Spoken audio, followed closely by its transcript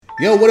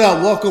Yo, what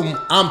up? Welcome.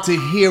 I'm to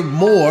hear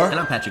more. And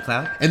I'm Patrick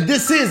Cloud. And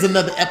this is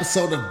another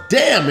episode of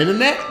Damn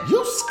Internet,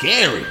 You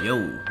Scary.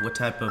 Yo, what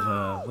type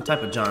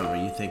of genre are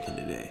you thinking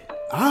today?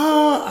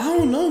 I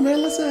don't know,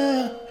 man. Let's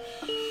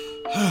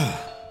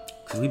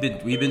Cause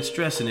we've been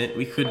stressing it.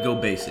 We could go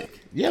basic.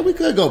 Yeah, we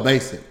could go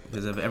basic.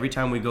 Because of every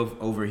time we go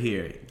over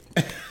here,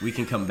 we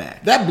can come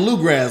back. That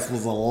bluegrass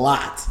was a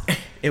lot.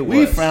 It was.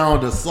 We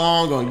found a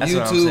song on That's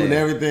YouTube and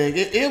everything.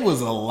 It was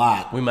a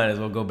lot. We might as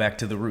well go back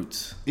to the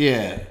roots.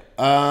 Yeah.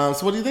 So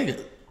what do you think?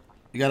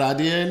 You got an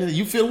idea?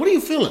 What are you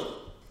feeling?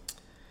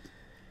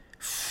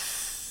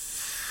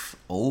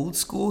 Old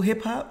school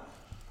hip hop?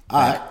 All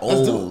right,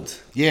 let's do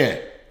it. Yeah.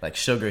 Like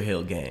Sugar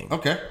Hill Gang.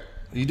 Okay.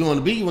 Are you doing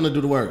the beat? You want to do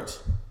the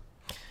words?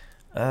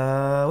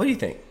 What do you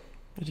think?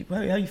 How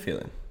you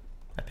feeling?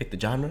 I picked the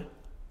genre.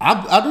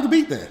 I'll do the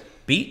beat then.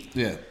 Beat?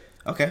 Yeah.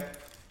 Okay.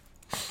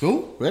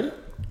 Cool. Ready?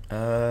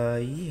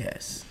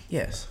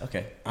 Yes.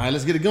 Okay. All right,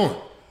 let's get it going.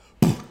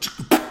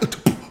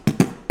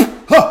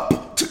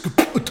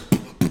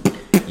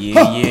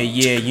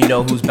 Yeah. You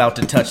know who's about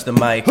to touch the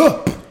mic?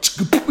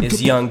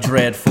 It's Young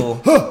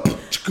Dreadful.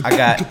 I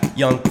got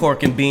Young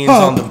Pork and Beans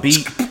on the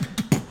beat.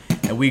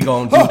 And we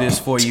gon' do this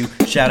for you.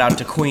 Shout out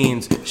to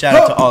Queens. Shout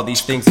out to all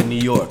these things in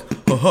New York.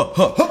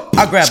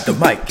 I grabbed the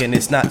mic and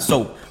it's not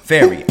so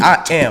fairy.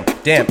 I am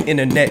damn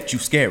internet, you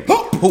scary.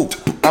 Who?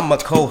 I'm a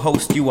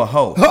co-host, you a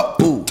hoe.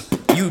 Ooh,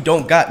 you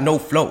don't got no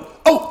flow.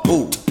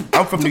 Ooh,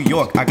 I'm from New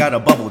York, I got a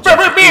bubble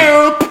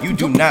jacket. You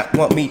do not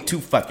want me to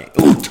fuck it.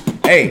 Ooh,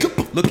 hey,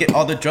 look at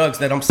all the drugs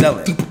that I'm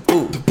selling.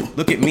 Ooh,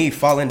 look at me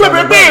falling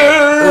down the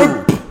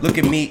road. Ooh, look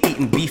at me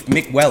eating beef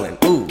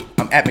McWellin. Ooh,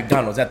 I'm at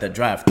McDonald's at the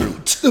drive-thru.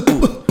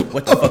 Ooh,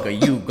 what the fuck are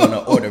you gonna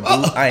order, boo?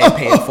 I ain't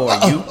paying for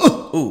you.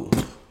 Ooh.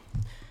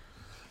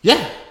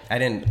 Yeah. I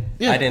didn't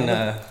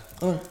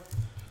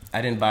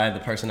buy the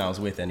person I was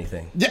with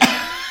anything. You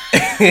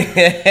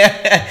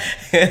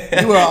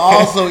were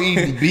also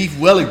eating beef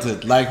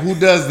Wellington. Like, who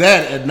does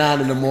that at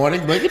 9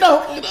 a.m? But you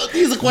know,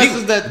 these are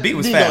questions that beat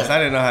was fast. I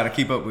didn't know how to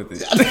keep up with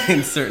it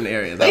in certain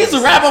areas. They used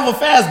to rap over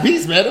fast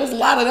beats, man. There was a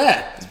lot of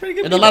that. It's pretty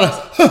good. And a lot of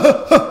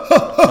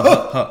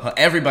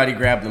everybody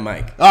grabbed the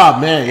mic. Oh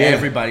man, yeah.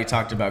 Everybody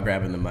talked about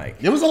grabbing the mic.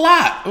 It was a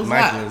lot.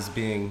 Mike was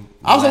being.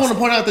 I also want to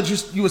point out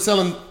that you were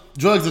selling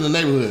drugs in the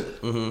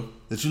neighborhood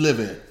that you live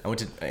in.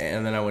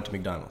 And then I went to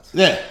McDonald's.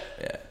 Yeah.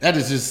 That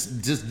is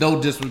just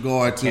no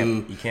disregard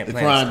to the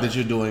crime that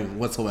you're doing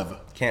whatsoever.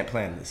 Can't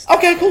plan this.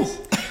 Okay, cool.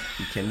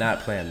 You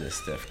cannot plan this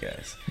stuff,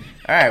 guys.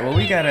 All right, well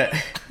we got a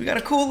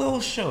cool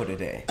little show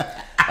today.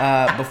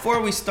 Before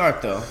we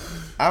start though,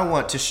 I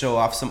want to show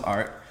off some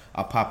art.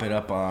 I'll pop it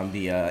up on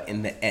the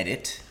in the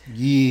edit.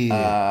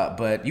 Yeah.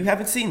 But you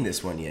haven't seen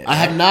this one yet. I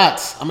have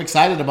not. I'm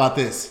excited about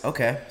this.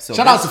 Okay. So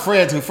shout out to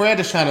Fred too. Fred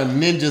is trying to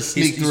ninja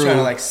sneak through. He's trying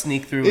to like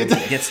sneak through and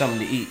get something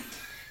to eat.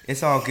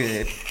 It's all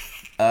good.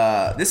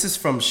 This is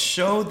from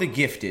Show the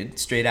Gifted,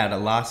 straight out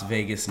of Las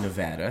Vegas,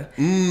 Nevada.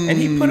 And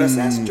he put us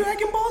as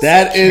Dragon Ball Z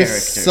That is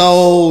characters.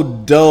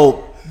 So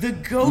dope. The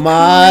Goku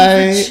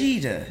and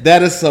Vegeta.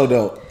 That is so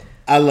dope.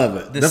 I love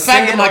it. The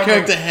fact that my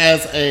character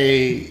has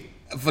a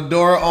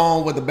fedora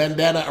on with a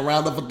bandana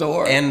around the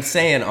fedora. And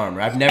Saiyan armor.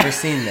 I've never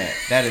seen that.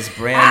 That is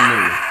brand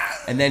new.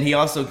 And then he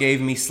also gave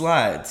me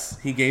slides.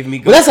 He gave me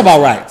Goku. Well, that's about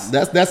right.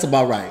 That's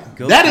about right.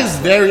 Goku that is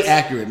very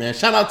accurate, man.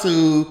 Shout out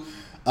to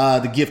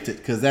The Gifted,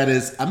 because that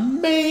is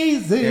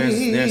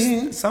amazing.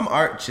 There's some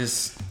art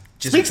just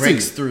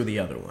breaks through the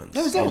other ones.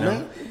 That was dope,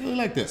 man. I really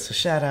like this. So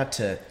shout out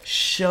to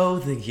Show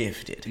the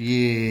Gifted.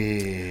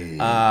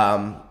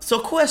 Yeah. So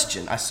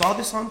question. I saw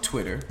this on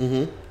Twitter.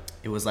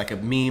 It was like a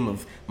meme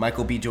of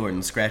Michael B.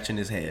 Jordan scratching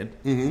his head.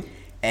 And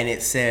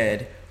it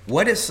said,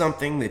 what is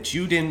something that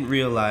you didn't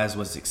realize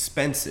was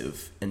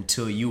expensive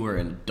until you were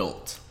an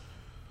adult?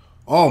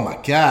 Oh, my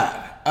God.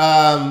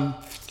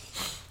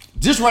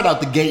 Just right out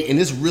the gate, and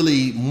it's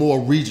really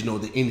more regional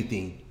than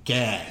anything,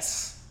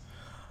 gas.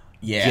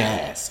 Yeah.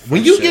 Gas.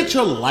 When you get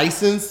your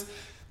license,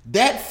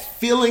 that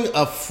feeling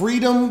of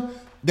freedom,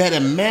 that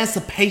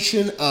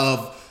emancipation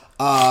of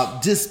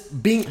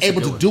just being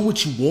able to do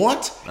what you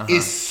want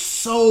is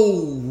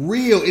so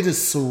real. It is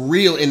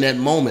surreal in that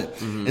moment.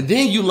 And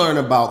then you learn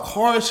about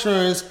car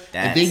insurance,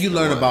 and then you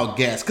learn about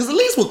gas. Because at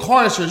least with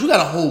car insurance, you got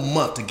a whole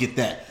month to get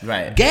that.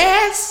 Right.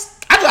 Gas,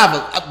 I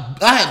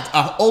have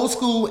an old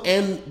school,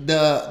 and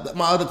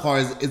my other car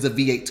is a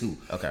V8 too.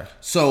 Okay.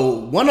 So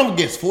one of them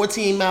gets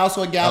 14 miles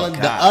to a gallon.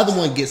 The other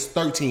one gets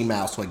 13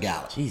 miles to a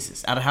gallon.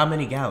 Jesus. Out of how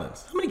many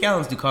gallons? How many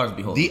gallons do cars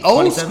be holding? The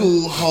old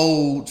school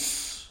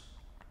holds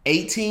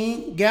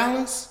 18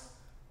 gallons.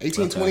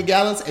 20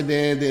 gallons, and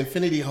then the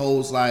Infinity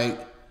holds like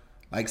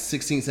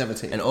 16,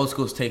 17. And old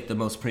schools take the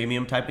most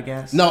premium type of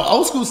gas? No,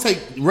 old schools take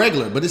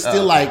regular, but it's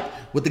still like,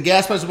 with the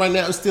gas prices right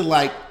now, it's still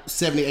like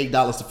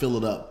 $78 to fill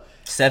it up.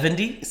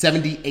 70?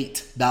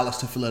 $78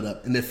 to fill it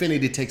up. And the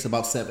Infinity takes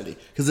about 70.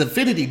 Because the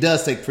Infinity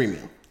does take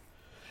premium.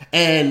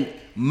 And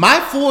my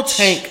full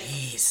tank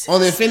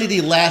on the Infinity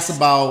lasts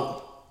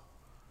about,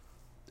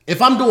 if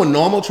I'm doing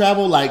normal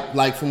travel,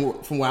 like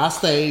from where I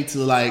stay to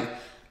like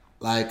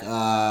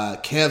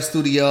Kev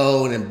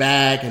Studio and then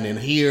back and then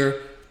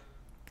here,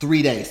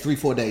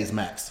 4 days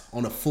max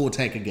on a full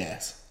tank of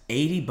gas.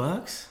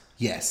 $80?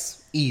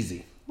 Yes,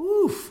 easy.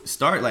 Oof.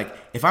 Start like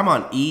if I'm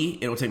on E,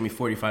 it'll take me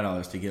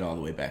 $45 to get all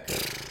the way back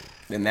up.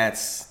 And I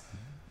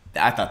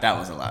thought that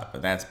was a lot,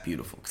 but that's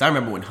beautiful. Because I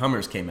remember when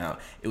Hummers came out,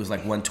 it was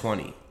like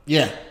 $120.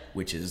 Yeah.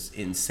 Which is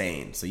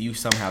insane. So you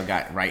somehow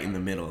got right in the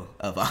middle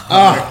of a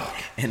Hummer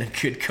and a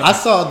good car. I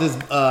saw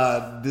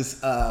this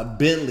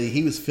Bentley.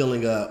 He was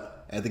filling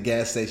up at the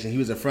gas station. He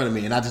was in front of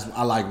me, and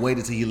I like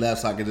waited till he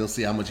left so I could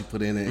see how much he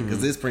put in it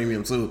because it's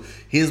premium too.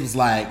 His was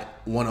like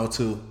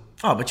 102.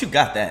 Oh, but you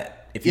got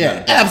that. If you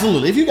yeah,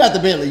 absolutely. If you got the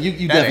Bentley,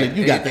 you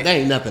definitely got that. That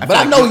ain't nothing. But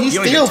I know he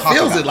still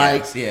feels it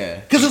like,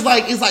 because it's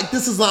like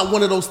this is not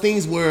one of those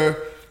things where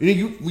when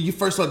you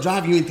first start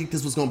driving, you didn't think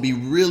this was going to be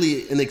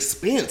really an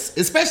expense,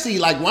 especially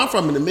like where I'm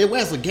from in the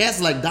Midwest, where gas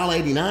is like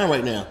 $1.89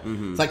 right now.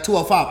 It's like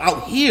 $2.05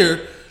 out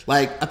here.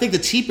 Like I think the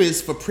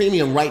cheapest for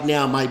premium right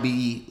now might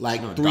be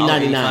like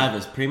 $3.99. $1.85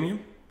 is premium.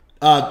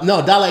 No,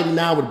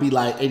 $1.89 would be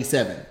like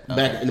 87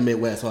 back in the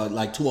Midwest, or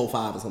like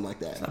 $2.05 or something like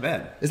that. It's not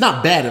bad. It's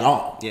not bad at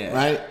all. Yeah.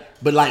 Right.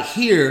 But like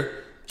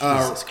here,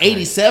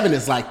 87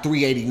 is like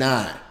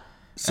 $3.89.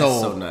 So,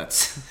 that's so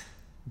nuts.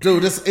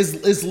 Dude,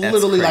 it's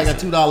literally like a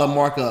 $2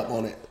 markup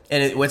on it.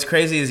 And what's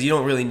crazy is you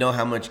don't really know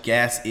how much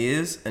gas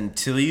is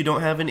until you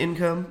don't have an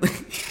income.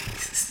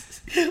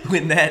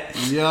 when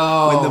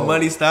the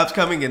money stops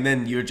coming and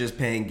then you're just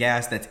paying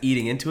gas that's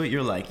eating into it,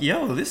 you're like,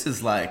 yo, this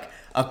is like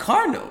a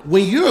car note.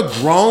 When you're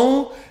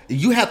grown,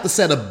 you have to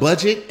set a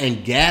budget,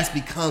 and gas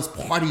becomes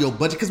part of your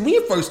budget. Because when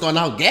you first start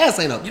out, gas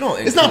ain't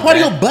it's not part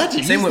of your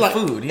budget. Same with like,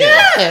 food.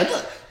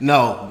 Yeah.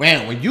 No,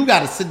 man. When you got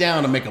to sit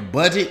down and make a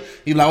budget,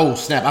 you're like, oh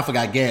snap, I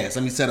forgot gas.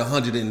 Let me set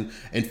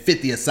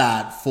 150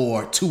 aside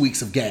for 2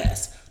 weeks of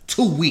gas.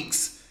 2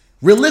 weeks.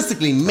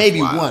 Realistically, maybe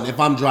one if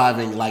I'm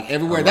driving like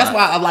everywhere. That's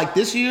why I like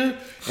this year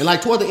and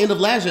like toward the end of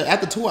last year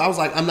at the tour, I was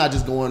like, I'm not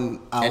just going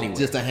out anywhere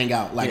just to hang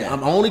out. Like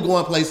I'm only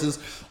going places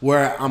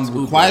where I'm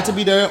required to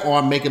be there or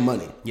I'm making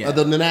money. Yeah.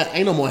 Other than that,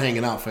 ain't no more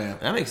hanging out, fam.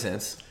 That makes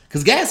sense.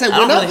 Because gas had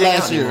went up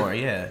last year. Anymore,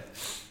 yeah.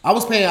 I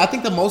was paying. I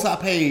think the most I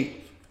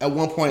paid at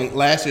one point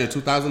last year,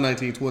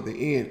 2019, toward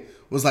the end,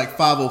 was like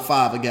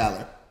 $5.05 a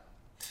gallon.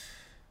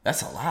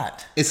 That's a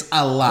lot. It's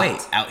a lot.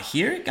 Wait, out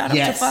here it got up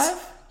to $5?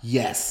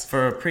 Yes.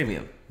 For a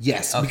premium.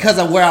 Yes, okay. Because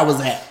of where I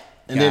was at.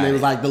 And then it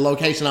was like the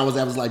location I was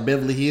at was like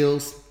Beverly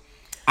Hills.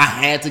 I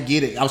had to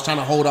get it. I was trying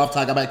to hold off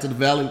till I got back to the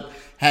valley.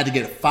 Had to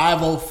get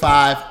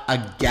 $5.05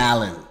 a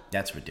gallon.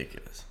 That's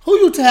ridiculous. Who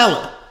you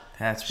telling?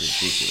 That's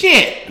ridiculous.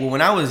 Shit. Well,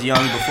 when I was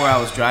young, before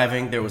I was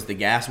driving, there was the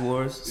gas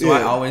wars. So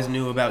I always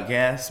knew about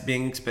gas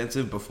being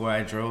expensive before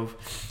I drove.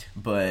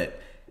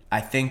 But I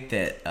think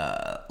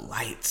that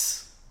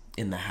lights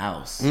in the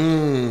house,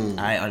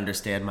 I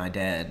understand my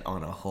dad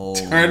on a whole...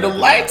 Turn the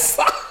lights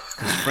off.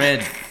 Because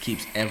Fred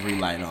keeps every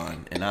light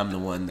on, and I'm the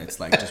one that's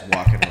like just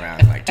walking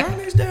around like, turn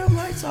these damn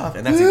lights off.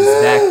 And that's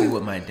exactly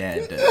what my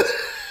dad does.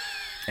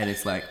 And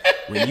it's like,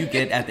 when you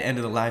get at the end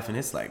of the life and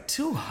it's like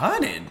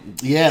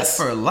 $200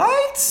 for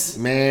lights?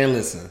 Man,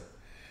 listen.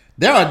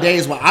 There are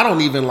days where I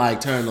don't even like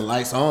turn the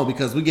lights on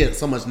because we get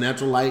so much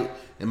natural light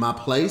in my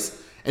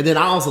place. And then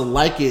I also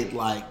like it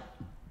like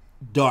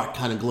dark,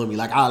 kind of gloomy.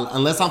 Like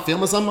unless I'm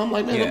filming something, I'm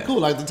like, man, I'm cool.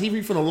 Like the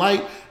TV from the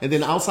light, and then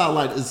the outside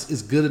light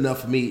is good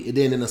enough for me. And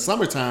then in the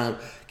summertime,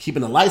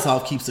 keeping the lights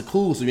off keeps it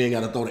cool, so you ain't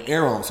got to throw the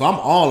air on. So I'm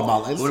all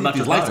about like, what about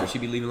your lights on? She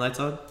be leaving lights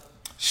on?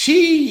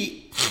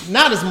 She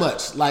not as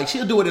much. Like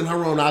she'll do it in her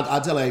room.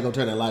 I'll tell her I ain't gonna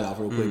turn that light off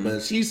real quick.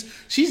 But she's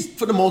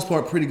for the most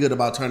part pretty good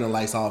about turning the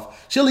lights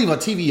off. She'll leave her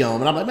TV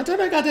on, and I'm like, man, turn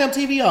that goddamn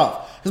TV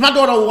off. Because my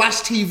daughter will watch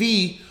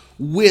TV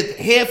with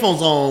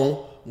headphones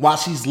on while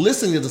she's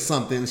listening to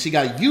something. She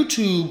got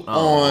YouTube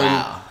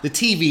on the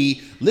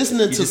TV,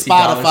 listening to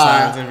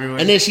Spotify,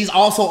 and then she's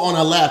also on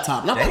her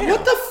laptop. And I'm like,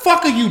 what the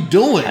fuck are you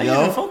doing, I didn't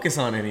even focus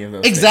on any of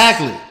those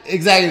Exactly.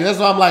 That's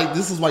why I'm like,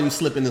 this is why you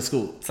slip into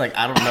school. It's like,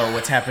 I don't know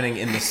what's happening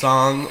in the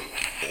song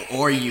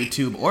or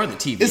YouTube or the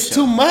TV It's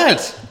too much.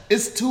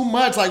 It's too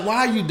much. Like,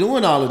 why are you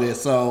doing all of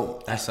this?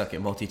 So I suck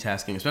at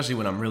multitasking, especially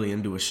when I'm really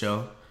into a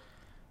show.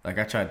 Like,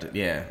 I tried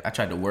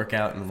to work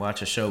out and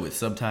watch a show with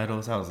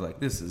subtitles. I was like,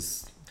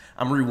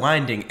 I'm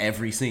rewinding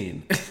every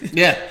scene.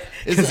 Yeah,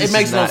 it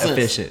makes no sense.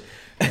 Efficient.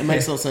 It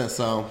makes no sense.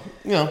 So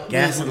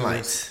gas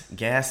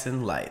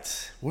and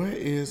lights. Where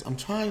is I'm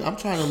trying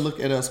to look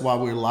at us while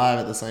we're live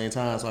at the same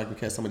time so I can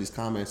catch some of these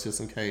comments just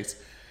in case.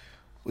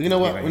 Well, you know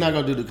what? We're not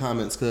gonna do the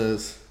comments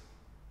because.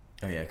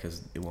 Oh yeah,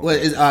 because it won't. Well,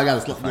 I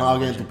gotta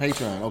log into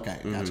Patreon. Okay,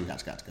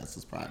 gotcha.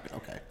 It's private.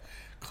 Okay.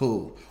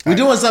 Cool. We're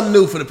doing something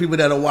new for the people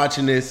that are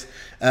watching this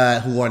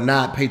who are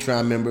not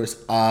Patreon members.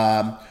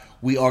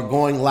 We are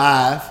going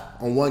live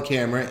on one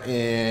camera,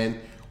 and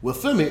we're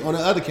filming on the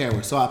other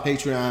camera. So our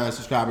Patreon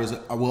subscribers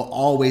will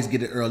always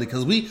get it early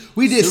because we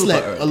did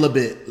slip a little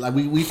bit. Like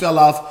we fell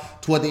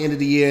off toward the end of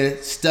the year.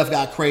 Stuff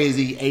got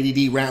crazy.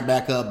 ADD ramped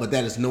back up, but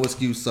that is no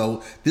excuse.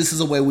 So this is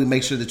a way we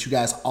make sure that you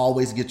guys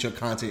always get your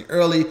content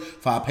early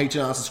for our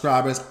Patreon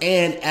subscribers.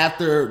 And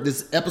after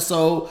this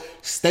episode,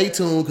 stay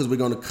tuned because we're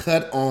going to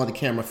cut on the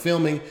camera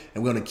filming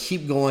and we're going to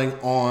keep going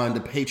on the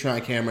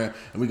Patreon camera,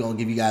 and we're going to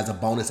give you guys a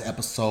bonus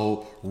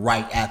episode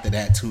right after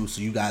that too. So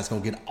you guys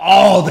going to get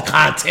all the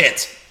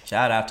content.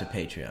 Shout out to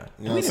Patreon.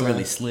 We didn't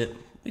really slip.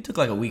 We took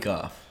like a week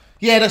off.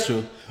 Yeah, that's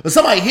true. But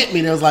somebody hit me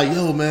and they was like,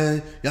 yo,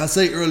 man, y'all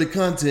say early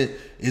content.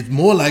 It's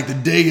more like the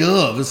day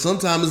of, and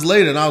sometimes it's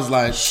later. And I was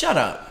like, shut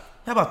up.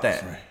 How about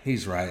that?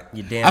 He's right.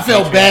 You damn I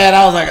felt bad.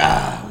 I was like,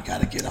 we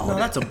got to get on it. No,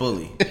 that's a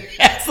bully.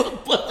 That's a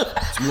bully.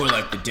 It's more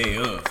like the day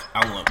of.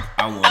 I want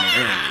it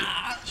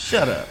early.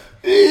 Shut up.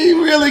 He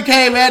really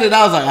came at it.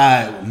 I was like,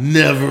 all right,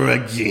 never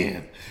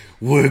again.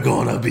 We're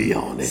going to be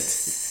on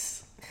it.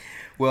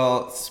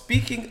 Well,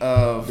 speaking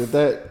of... Did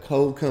that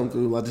code come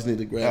through? I just need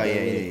to grab that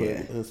really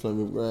quick. Let's let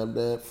me grab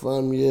that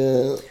from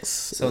you.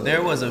 So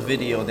there was a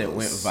video that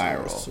went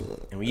viral.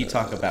 And when you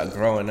talk about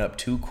growing up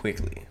too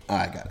quickly.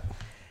 I got it.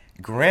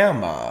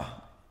 Grandma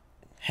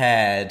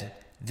had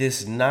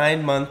this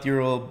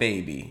 9-month-old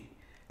baby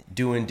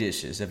doing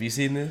dishes. Have you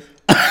seen this?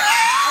 Oh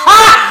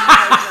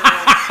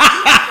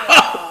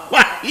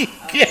my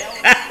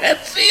God.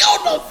 She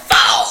on the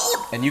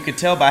phone. And you can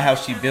tell by how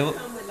she built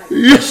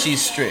that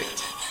she's strict.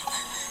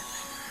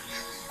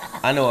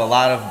 I know a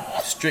lot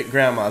of strict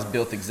grandmas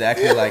built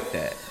exactly like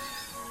that.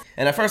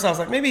 And at first I was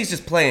like, maybe he's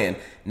just playing.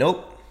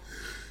 Nope.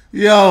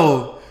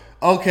 Yo,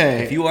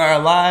 okay. If you are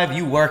alive,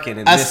 you working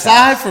in this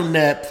Aside house. from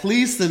that,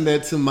 please send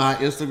that to my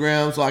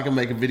Instagram so I can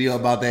make a video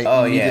about that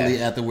immediately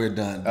after we're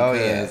done.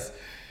 Because,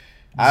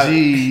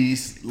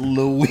 jeez,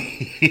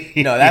 Louise.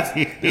 No,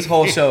 this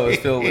whole show is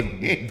filled with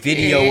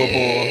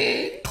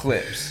videoable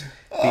clips.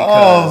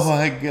 Oh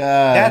my God.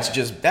 That's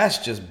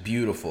just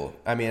beautiful.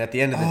 I mean, at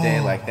the end of the day,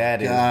 like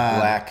that is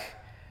black.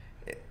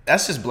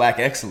 That's just black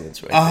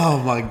excellence right there. Oh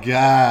my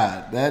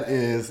God. That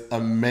is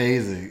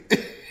amazing.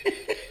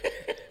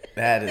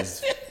 That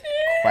is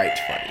quite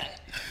funny.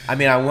 I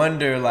mean, I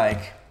wonder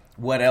like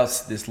what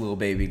else this little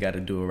baby got to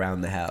do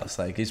around the house.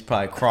 Like he's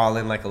probably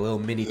crawling like a little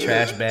mini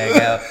trash bag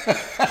out.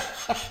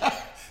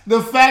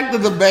 The fact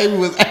that the baby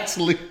was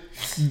actually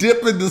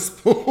dipping the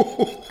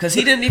spoon. Because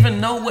he didn't even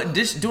know what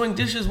doing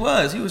dishes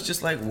was. He was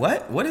just like,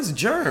 what? What is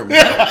germ?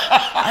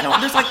 I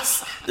don't,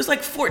 there's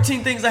like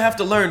 14 things I have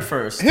to learn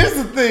first. Here's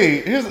the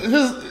thing.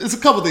 It's a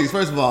couple things.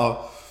 First of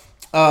all,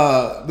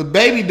 the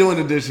baby doing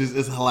the dishes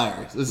is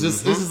hilarious. It's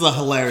just, this is a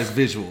hilarious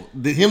visual.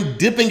 Him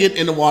dipping it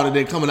in the water,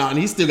 then coming out, and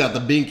he's still got the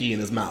binky in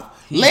his mouth.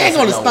 Laying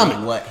on his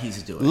stomach. What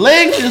he's doing.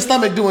 Laying on his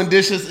stomach doing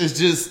dishes is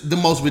just the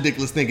most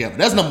ridiculous thing ever.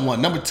 That's number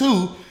one. Number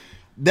two,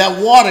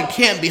 that water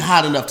can't be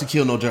hot enough to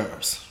kill no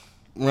germs,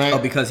 right? Oh,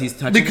 because he's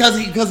touching. Because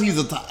he's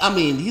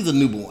a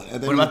newborn.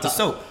 What about the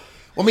soap?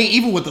 I mean,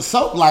 even with the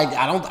soap, like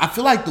I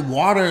feel like the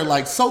water,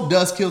 like soap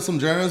does kill some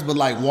germs, but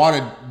like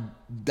water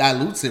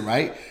dilutes it,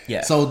 right?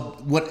 Yeah. So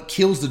what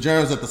kills the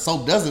germs that the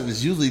soap doesn't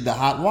is usually the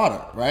hot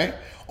water, right?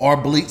 Or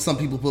bleach. Some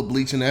people put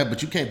bleach in there,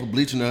 but you can't put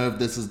bleach in there if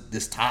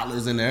this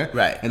toddler's in there,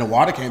 right? And the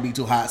water can't be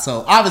too hot.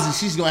 So obviously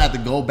she's gonna have to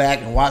go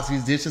back and wash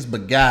these dishes.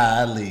 But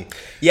golly,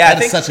 yeah,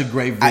 that is such a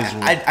great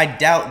visual. I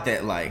doubt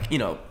that, like, you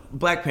know,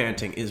 black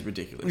parenting is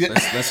ridiculous.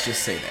 Let's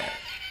just say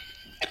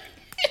that.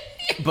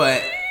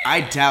 But I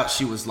doubt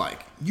she was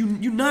like, you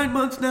 9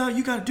 months now,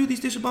 you gotta do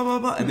these dishes, blah blah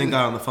blah, and then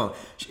got on the phone.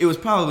 It was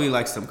probably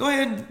like go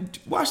ahead and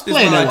wash this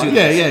while I do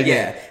this.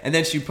 Yeah. And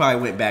then she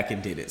probably went back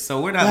and did it. So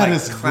we're not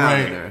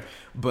clowning her.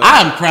 But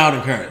I'm crowning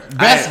her.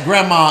 Best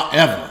grandma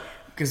ever.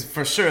 Because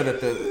for sure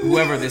that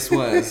whoever this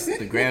was,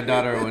 the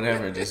granddaughter or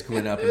whatever, just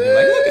went up and be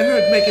like, look at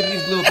her making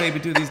these little baby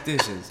do these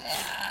dishes.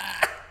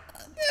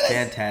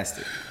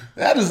 Fantastic.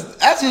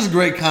 That's just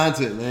great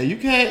content, man. You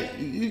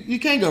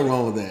can't go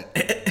wrong with that.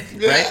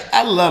 Right?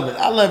 I love it.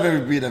 I love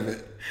every beat of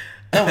it.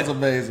 That was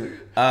amazing.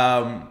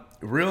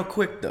 Real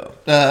quick though.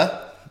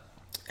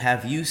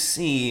 Have you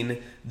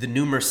seen the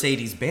new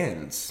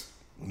Mercedes-Benz?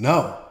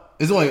 No.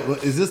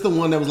 Is this the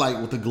one that was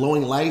like with the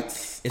glowing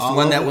lights? It's the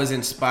one that was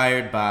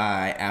inspired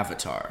by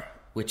Avatar,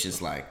 which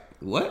is like,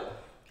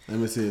 what? Let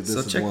me see.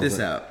 So check this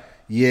out.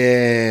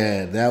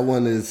 Yeah, that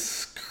one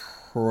is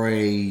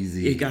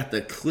crazy. It got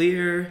the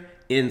clear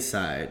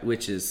inside,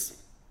 which is,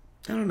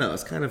 I don't know,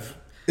 it's kind of...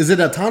 Is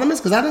it autonomous?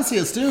 Because I didn't see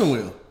a steering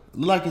wheel. It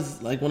looked like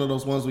it's like one of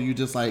those ones where you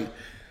just like,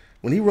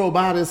 when he rolled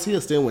by, I didn't see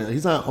a steering wheel.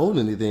 He's not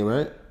holding anything,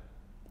 right?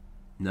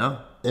 No.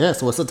 Yeah,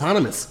 so it's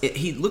autonomous.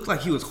 He looked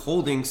like he was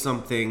holding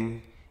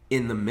something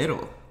in the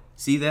middle.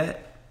 See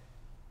that?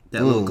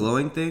 That little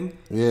glowing thing?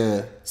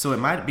 Yeah. So it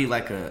might be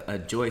like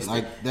a joystick.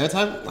 Like that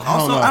type?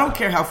 I don't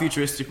care how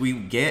futuristic we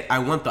get. I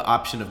want the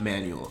option of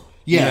manual.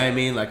 Yeah. You know what I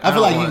mean? Like I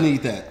feel like you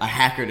need that. A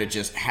hacker to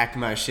just hack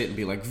my shit and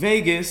be like,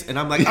 Vegas. And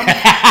I'm like, I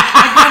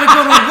gotta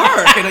go to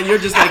work. And then you're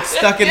just like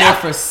stuck in there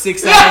for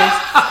 6 hours.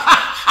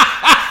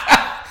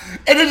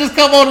 And it just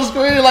come on the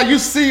screen. Like you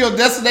see your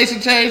destination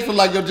change for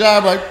like your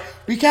job. Like,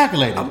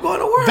 Recalculating. I'm going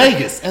to work.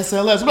 Vegas,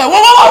 SLS. I'm like,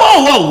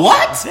 whoa,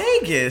 what?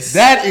 Vegas.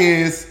 That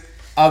is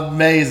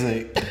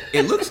amazing.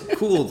 It looks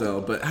cool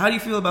though, but how do you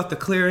feel about the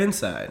clear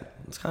inside?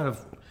 It's kind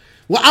of.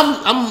 Well,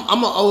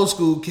 I'm an old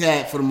school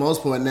cat for the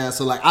most part now.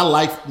 So like, I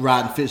like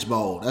riding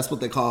fishbowl. That's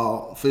what they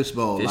call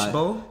fishbowl.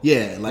 Fishbowl? Like,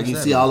 yeah, like you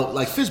see all of,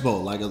 like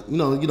fishbowl, like you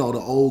know the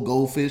old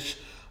goldfish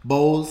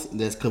bowls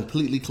that's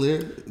completely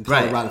clear.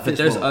 Right, but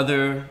there's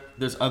other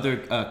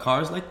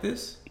cars like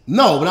this.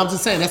 No, but I'm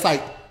just saying that's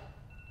like.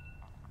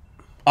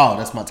 Oh,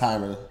 that's my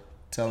timer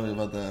telling me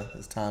about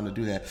it's time to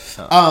do that.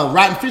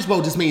 Riding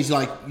fishbowl just means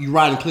like you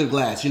riding clear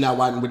glass. You're not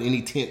riding with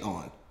any tint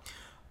on.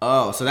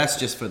 Oh, so that's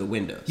just for the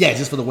windows. Yeah,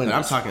 just for the windows. But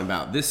I'm talking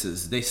about they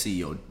see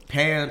your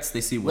pants,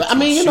 they see what I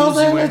mean, you know what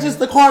I'm saying? It's just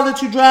the car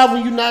that you drive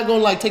when you're not going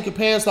to like take your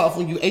pants off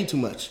when you ate too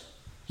much.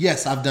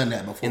 Yes, I've done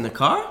that before. In the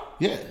car?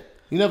 Yeah.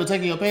 You never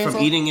taking your pants off?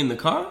 From eating in the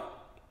car?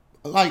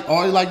 Like,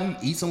 or like you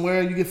eat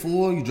somewhere, you get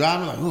full, you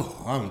driving like,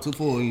 oh, I'm too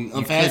full. You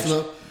unfasten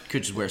up. You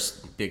could just wear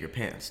bigger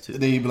pants too.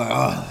 Then you be like,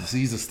 oh,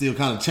 these are still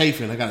kind of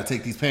chafing. I got to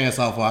take these pants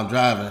off while I'm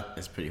driving.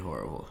 That's pretty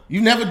horrible.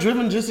 You never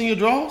driven just in your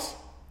drawers?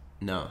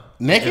 No.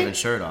 Naked? Driven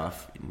shirt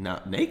off.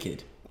 Not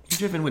naked. You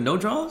driven with no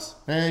drawers?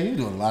 Man, you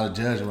doing a lot of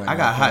judging right now. I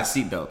got hot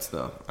seatbelts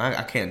though.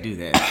 I can't do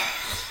that.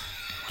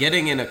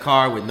 Getting in a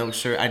car with no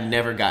shirt, I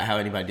never got how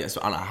anybody does.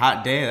 So on a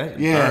hot day, that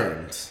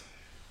burns.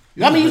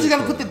 I mean, you just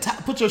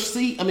gotta put your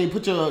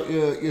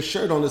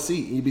shirt on the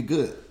seat and you be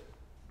good.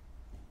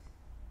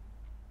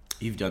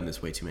 You've done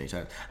this way too many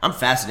times. I'm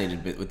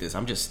fascinated with this.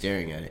 I'm just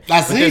staring at it.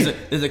 I see.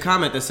 There's a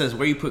comment that says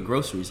where you put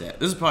groceries at.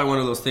 This is probably one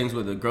of those things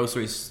where the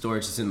grocery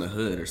storage is in the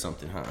hood or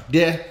something, huh?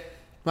 Yeah,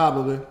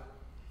 probably.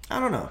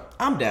 I don't know.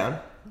 I'm down.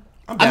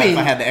 If I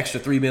had the extra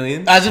 $3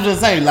 million. I was just gonna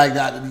say, like,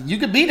 you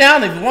could be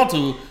down if you want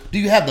to. Do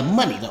you have the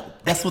money though?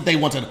 That's what they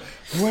want to know.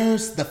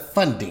 Where's the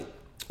funding?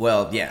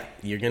 Well, yeah,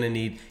 you're gonna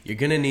need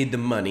the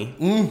money.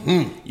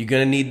 Mm-hmm. You're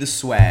gonna need the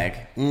swag.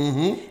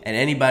 Mm-hmm. And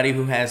anybody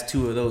who has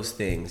two of those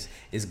things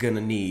is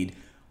gonna need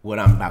what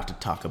I'm about to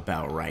talk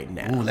about right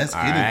now. Ooh, let's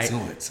get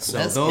into it. So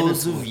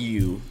those of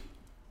you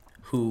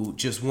who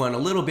just want a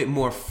little bit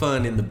more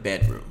fun in the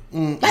bedroom,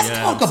 let's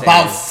talk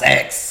about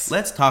sex.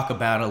 Let's talk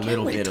about a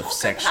little bit of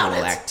sexual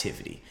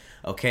activity.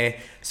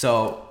 Okay,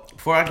 so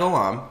before I go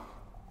on,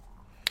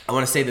 I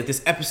want to say that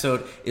this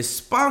episode is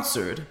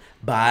sponsored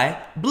by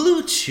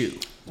Blue Chew.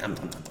 All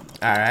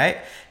right.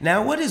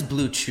 Now, what is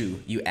Blue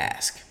Chew, you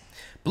ask?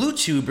 Blue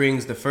Chew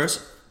brings the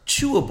first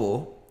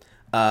chewable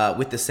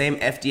with the same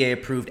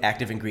FDA-approved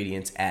active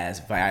ingredients as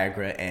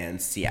Viagra and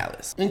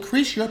Cialis.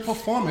 Increase your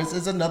performance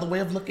is another way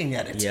of looking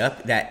at it.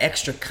 Yep, that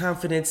extra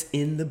confidence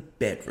in the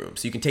bedroom.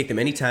 So you can take them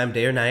anytime,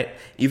 day or night,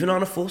 even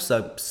on a full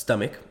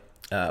stomach,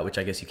 which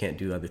I guess you can't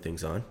do other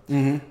things on.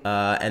 Mm-hmm.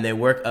 And they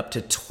work up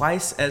to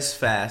twice as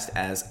fast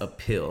as a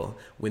pill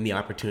when the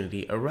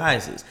opportunity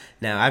arises.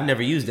 Now, I've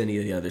never used any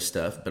of the other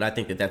stuff, but I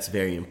think that that's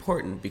very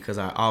important because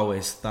I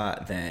always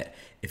thought that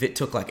if it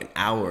took like an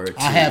hour or two.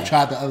 I have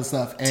tried the other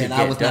stuff, and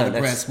I was not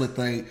impressed with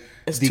the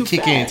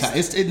kick-in time.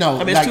 It's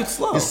too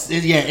slow.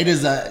 It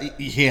is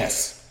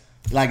yes.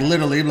 Like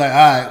literally, like, all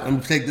right, I'm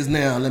gonna take this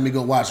now. Let me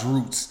go watch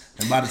Roots.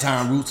 And by the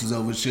time Roots is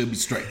over, it should be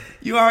straight.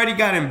 You already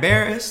got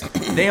embarrassed.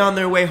 They on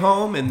their way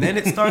home, and then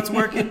it starts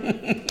working.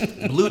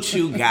 Blue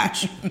Chew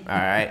got you. All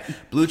right.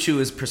 Blue Chew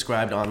is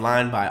prescribed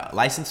online by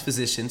licensed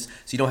physicians,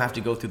 so you don't have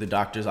to go through the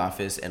doctor's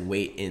office and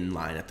wait in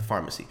line at the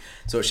pharmacy.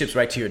 So it ships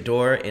right to your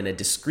door in a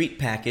discreet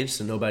package,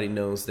 so nobody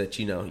knows that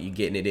you're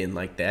getting it in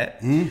like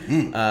that.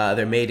 Mm-hmm.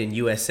 They're made in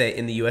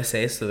the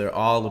USA, so they're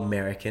all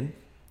American,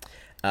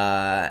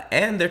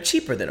 and they're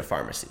cheaper than a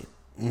pharmacy.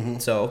 Mm-hmm.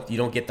 So you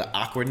don't get the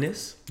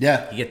awkwardness.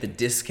 Yeah, you get the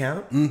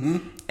discount,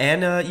 mm-hmm.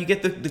 And you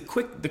get the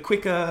quick.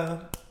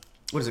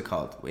 What is it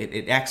called?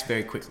 It acts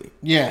very quickly.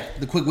 Yeah,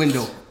 the quick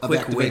window of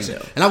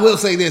activation. And I will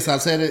say this: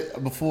 I've said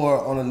it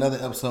before on another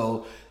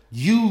episode.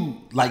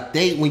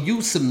 When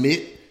you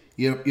submit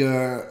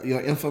your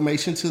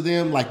information to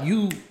them, like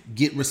you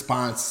get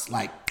response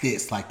like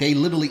this. Like they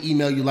literally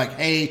email you like,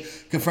 hey,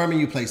 confirming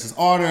you place this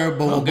order,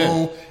 boom,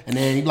 boom. And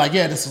then you're like,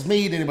 yeah, this is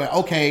me. Then they're like,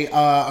 okay,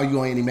 are you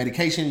on any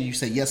medication? You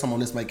say, yes, I'm on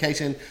this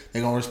medication.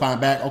 They're going to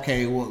respond back,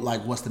 okay, well,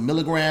 like what's the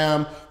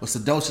milligram? What's the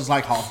dosage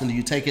like? How often do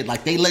you take it?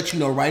 Like they let you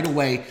know right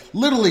away,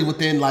 literally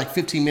within like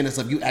 15 minutes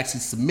of you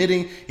actually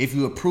submitting, if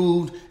you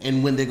approved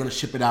and when they're going to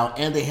ship it out.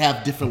 And they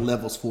have different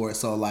levels for it.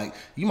 So like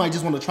you might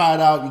just want to try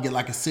it out. You get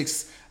like a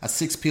six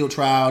pill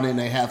trial, and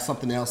they have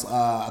something else.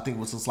 I think it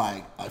was just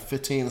like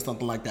 15 or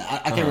something like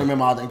that. I can't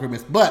remember all the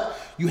increments, but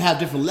you have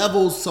different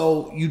levels,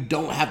 so you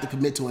don't have to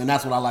commit to it. And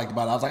that's what I liked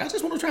about it. I was like, I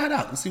just want to try it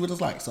out and see what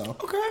it's like. So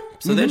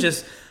so they're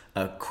just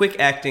a quick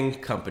acting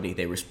company.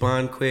 They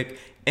respond quick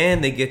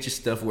and they get your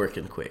stuff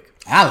working quick.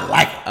 I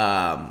like it.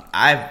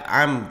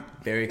 I'm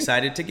very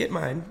excited to get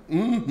mine.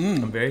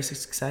 Mm-hmm. I'm very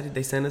excited.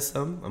 They sent us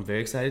some. I'm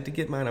very excited to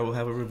get mine. I will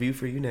have a review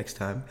for you next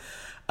time.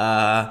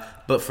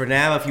 But for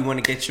now, if you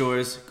want to get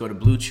yours, go to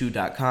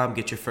bluechew.com,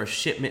 get your first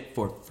shipment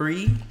for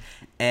free,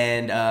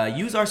 and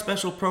use our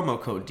special promo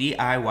code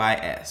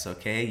DIYS,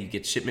 okay? You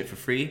get shipment for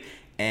free,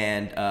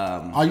 and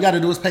all you got to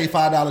do is pay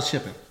 $5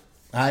 shipping.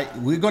 All right,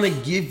 we're gonna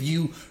give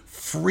you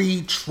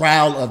free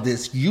trial of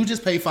this. You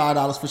just pay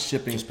 $5 for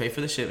shipping. Just pay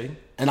for the shipping.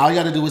 And all you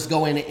got to do is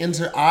go in and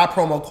enter our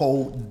promo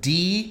code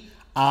DIYS.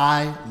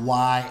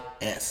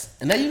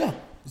 And there you go.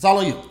 It's all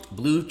on you.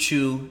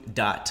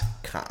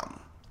 BlueChew.com.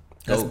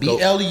 That's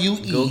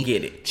BLUE. Go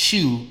get it.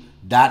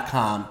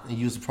 Chew.com and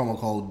use the promo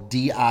code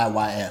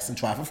DIYS and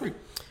try it for free.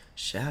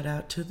 Shout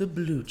out to the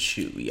Blue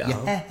Chew,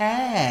 y'all.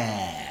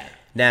 Yeah.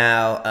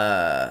 Now,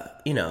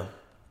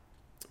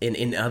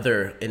 in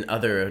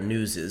other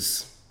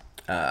newses,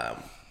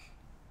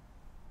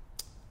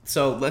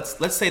 so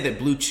let's say that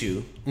Blue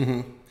Chew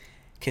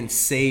can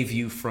save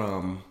you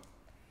from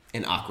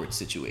an awkward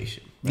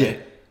situation, right?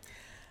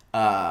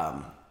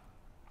 Yeah.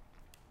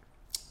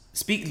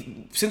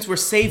 Since we're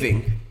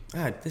saving,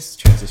 this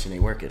transition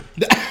ain't working.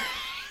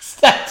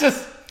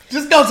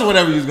 Just go to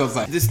whatever you was gonna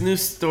say. This new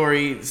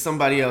story,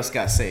 somebody else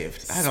got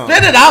saved.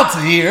 Spit it out to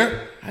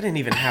here. I didn't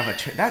even have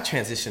that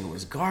transition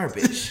was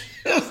garbage.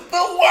 It's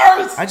the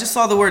worst. I just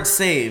saw the word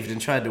saved and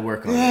tried to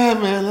work on it. Yeah,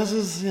 man, let's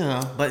just,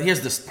 But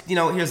here's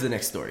the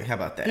next story. How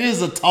about that?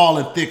 Here's the tall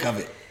and thick of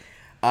it.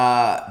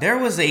 There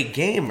was a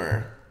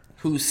gamer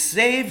who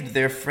saved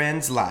their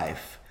friend's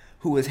life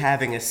who was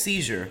having a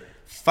seizure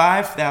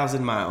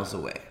 5,000 miles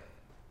away.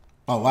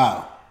 Oh,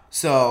 wow.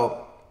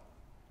 So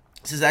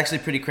this is actually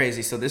pretty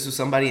crazy. So this was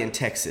somebody in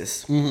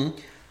Texas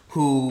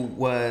who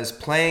was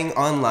playing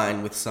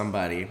online with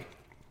somebody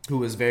who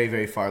was very,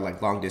 very far,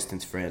 like long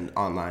distance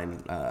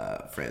online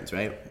friends,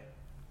 right?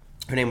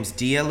 Her name was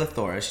Dia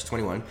Lathora. She's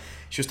 21.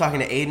 She was talking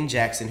to Aiden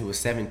Jackson, who was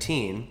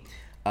 17,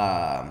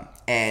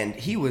 and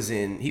he was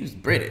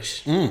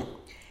British,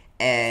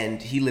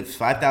 and he lived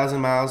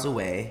 5,000 miles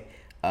away.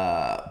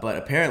 But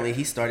apparently,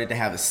 he started to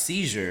have a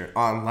seizure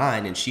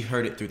online, and she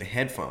heard it through the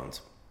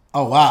headphones.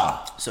 Oh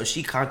wow! So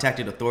she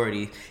contacted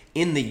authority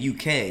in the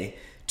UK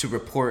to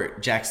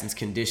report Jackson's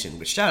condition.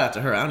 Which, shout out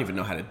to her. I don't even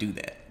know how to do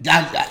that.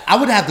 I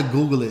would have to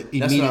Google it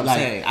immediately. That's what I'm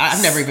saying.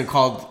 I've never even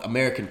called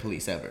American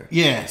police ever.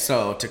 Yeah.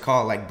 So to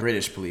call like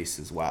British police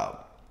is wild.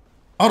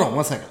 Hold on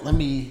 1 second. Let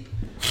me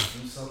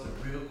do something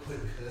real quick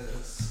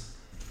because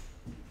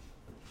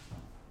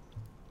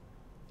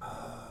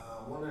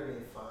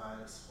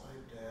 185.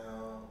 Swipe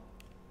down.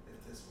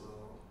 If this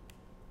will.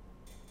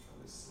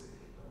 Let me see.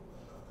 No,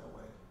 not that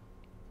way.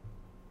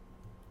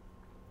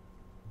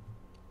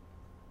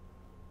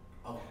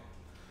 Okay.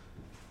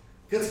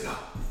 Good to go.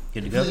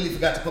 Good to go. Completely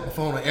forgot to put my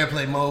phone on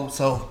airplane mode,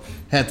 so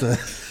had to.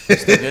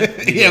 Still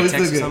good? Yeah, we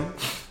still good.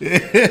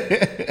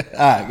 All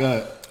right, go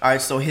ahead. All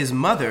right, so his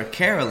mother,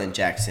 Carolyn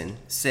Jackson,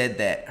 said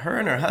that her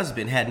and her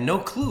husband had no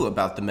clue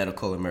about the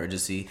medical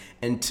emergency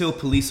until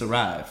police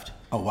arrived.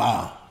 Oh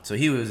wow! So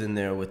he was in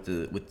there with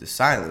the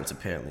silence.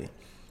 Apparently,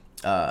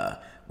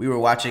 we were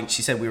watching.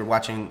 She said we were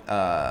watching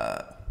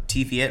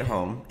TV at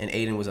home, and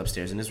Aiden was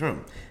upstairs in his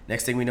room.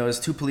 Next thing we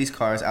noticed, 2 police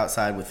cars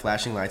outside with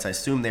flashing lights. I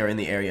assumed they were in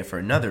the area for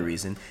another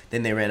reason.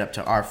 Then they ran up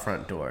to our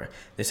front door.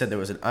 They said there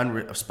was an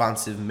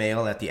unresponsive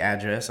male at the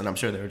address, and I'm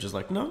sure they were just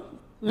like, no,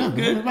 yeah,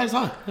 good. Everybody's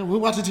fine. Yeah, we're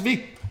watching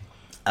TV.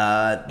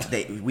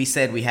 We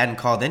said we hadn't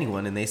called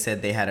anyone, and they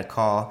said they had a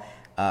call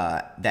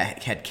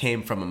that had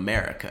came from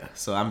America.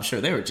 So I'm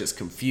sure they were just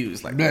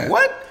confused. Like, man.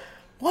 What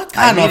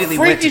kind of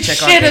freaky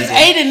shit is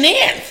Aiden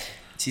in?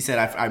 She said,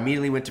 I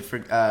immediately went to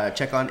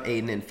check on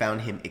Aiden and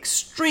found him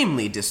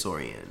extremely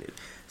disoriented.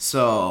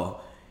 So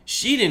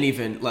she didn't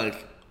even,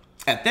 like,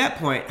 at that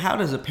point, how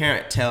does a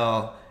parent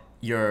tell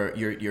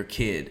your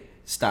kid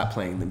stop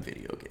playing them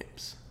video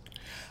games?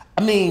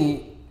 I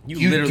mean,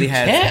 you literally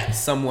had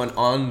someone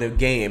on the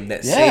game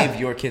that saved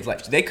your kid's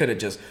life. They could have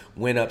just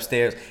went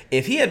upstairs.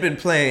 If he had been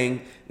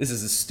playing, this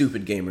is a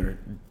stupid gamer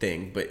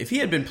thing, but if he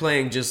had been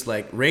playing just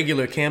like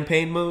regular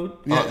campaign mode,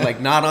 like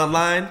not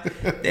online,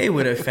 they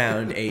would have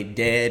found a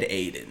dead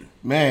Aiden.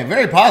 Man,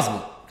 very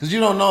possible. Because you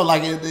don't know,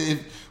 like,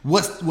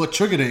 what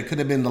triggered it. It could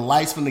have been the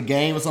lights from the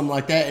game or something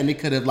like that, and it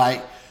could have,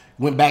 like,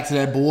 went back to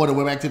that board or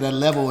went back to that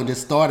level and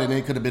just started, and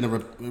it could have been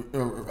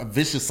a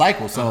vicious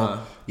cycle.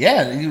 So,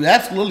 yeah, you're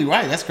absolutely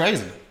right. That's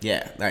crazy.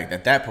 Yeah, like,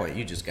 at that point,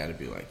 you just got to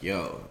be like,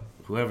 yo,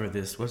 whoever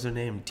this, what's her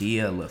name?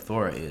 Dia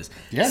Lathora is.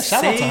 Yeah,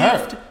 shout out to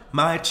her. Saved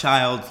my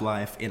child's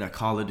life in a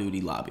Call of Duty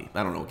lobby.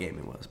 I don't know what game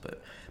it was,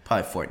 but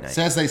probably Fortnite.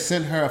 Says they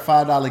sent her a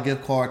 $5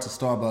 gift card to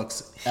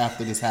Starbucks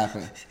after this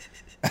happened.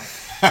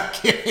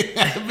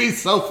 That'd be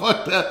so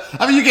fucked up.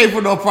 I mean, you can't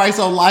put no price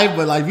on life,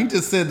 but like, you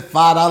just send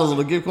 $5 on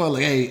a gift card,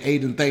 like, hey,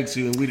 Aiden thanks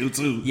you, and we do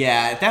too.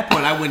 Yeah, at that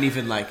point, I wouldn't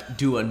even like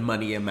do a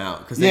money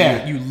amount because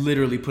then you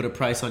literally put a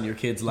price on your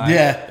kid's life.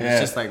 Yeah, it's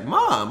just like,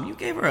 Mom, you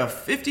gave her a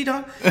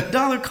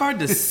 $50 card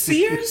to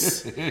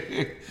Sears.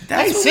 Hey,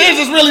 Sears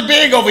is really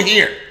big over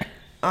here.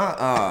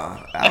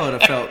 I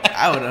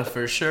would have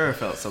for sure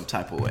felt some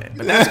type of way.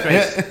 But that's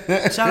crazy.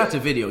 Shout out to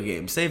video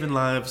games, saving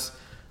lives.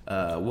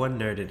 One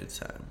nerd at a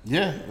time.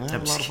 Yeah, I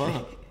had a lot of fun.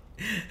 All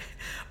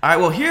right,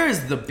 well, here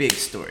is the big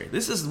story.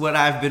 This is what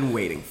I've been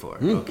waiting for,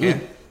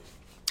 okay?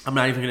 I'm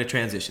not even going to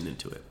transition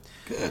into it.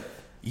 Good.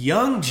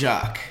 Young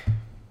Jock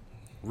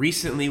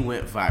recently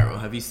went viral.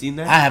 Have you seen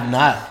that? I have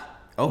not.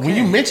 Okay. When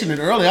you mentioned it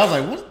earlier, I was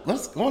like,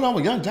 what's going on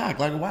with Young Jock?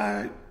 Like,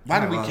 why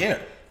do we care?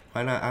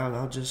 Why not?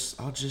 I'll just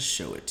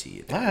show it to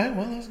you. All right.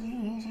 Well, that's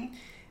good.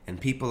 And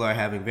people are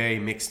having very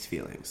mixed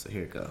feelings. So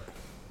here it goes.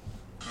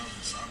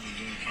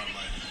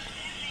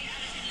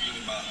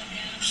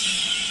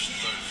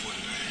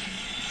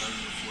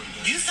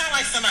 You sound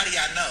like somebody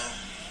I know.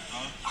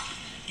 Huh?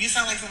 You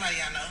sound like somebody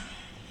I know.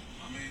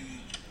 I mean,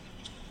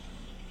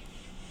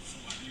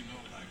 somebody you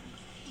know, like.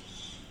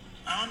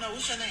 I don't know.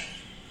 What's your name?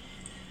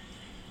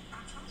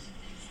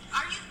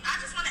 I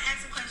just want to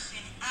ask a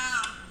question.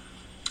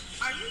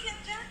 Are you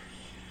Young Jack?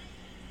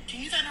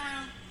 Can you turn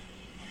around?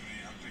 I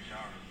mean, I think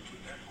y'all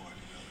put that part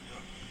together.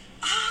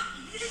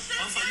 You just said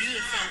So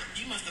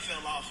you must have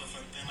fell off or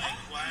something. Like,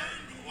 why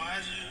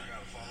is you? I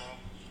gotta fall off.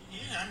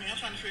 Yeah, I mean, I'm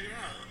trying to figure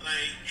out.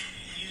 Like,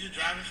 you just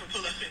driving for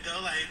pull up and go.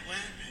 Like, what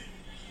happened?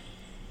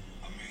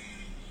 I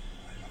mean,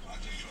 I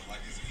just felt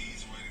like it's an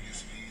easy way to get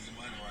some easy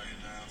money right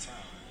here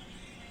downtown.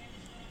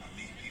 I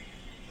meet people,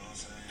 you know what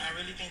I'm saying? I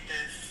really think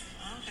that's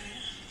okay.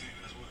 You think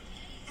that's what?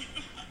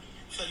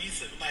 So you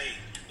said like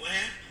what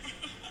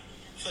happened?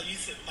 So you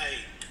said like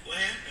what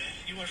happened?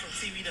 You went from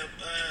TV to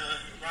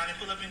ride and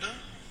pull up and go? I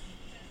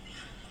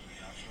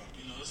mean, I felt,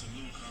 you know, it's a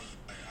new company.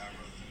 Like, I'd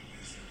rather do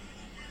this than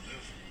Uber and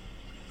Lyft.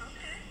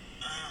 Okay.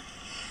 I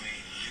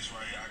mean, this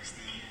right here, I can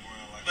still move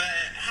around like. But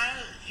how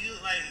you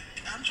like?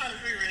 I'm trying to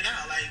figure it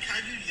out. Like how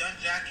you Young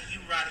Jock and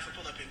you riding for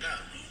pull up and go?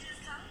 We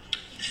just talked.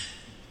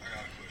 I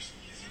got a question.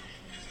 Is it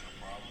a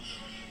problem that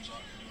I'm young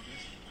jock and do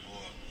this?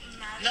 Or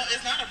No,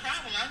 it's not a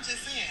problem. I'm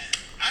just saying.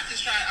 I'm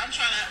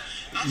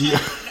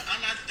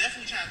not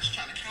definitely trying to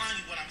clown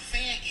you. What I'm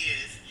saying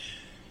is,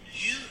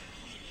 you.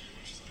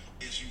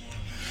 is you want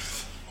to do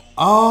this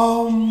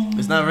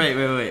It's not right.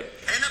 Wait.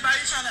 Ain't nobody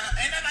trying to clown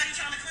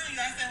you.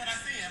 I said what I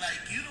said. Like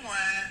you the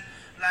one,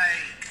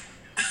 like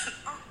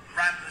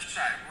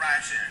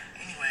ride share.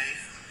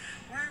 Anyways,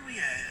 where are we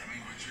at? I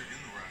mean, but you're in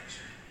the ride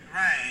share.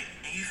 Right,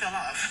 and you fell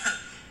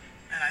off.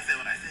 And I said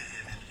what I said.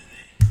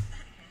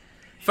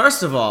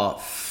 First of all,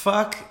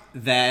 fuck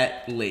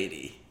that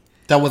lady.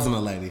 That wasn't a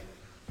lady.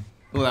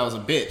 Well, that was a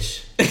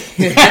bitch.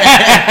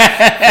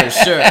 For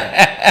sure.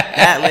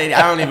 That lady,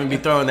 I don't even be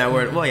throwing that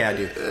word. Well, yeah, I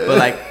do. But,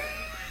 like,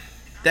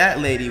 that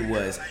lady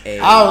was a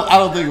I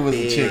don't think it was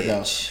a chick,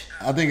 though. bitch.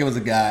 I think it was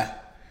a guy.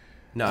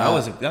 No,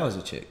 that was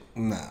a chick.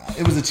 Nah,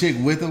 it was a chick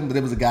with him, but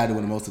it was a guy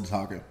doing most of the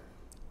talking.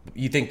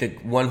 You think the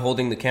one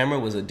holding the camera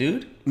was a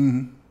dude?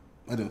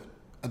 I do.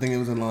 I think it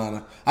was in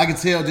Atlanta. I could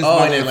tell just Oh,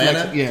 by in the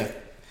Atlanta? inflection.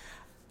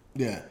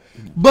 Yeah.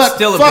 But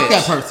Still a fuck bitch.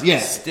 that person. Yeah.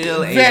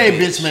 Still a very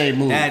bitch. bitch made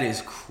move. That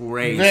is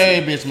crazy.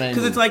 Very bitch made Because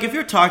move. it's like if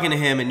you're talking to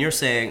him and you're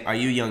saying, "Are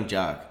you Young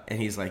Jock?" and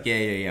he's like,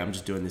 "Yeah, I'm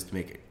just doing this to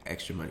make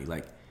extra money."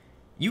 Like,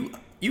 you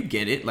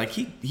get it. Like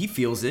he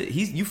feels it.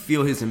 You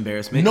feel his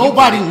embarrassment. You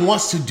Nobody get it.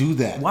 wants to do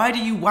that.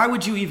 Why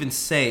would you even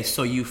say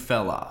so you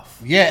fell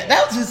off? Yeah,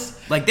 that was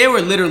just Like they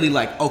were literally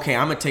like, okay,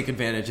 I'm gonna take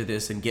advantage of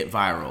this and get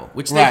viral,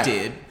 which Right. they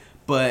did.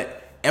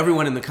 But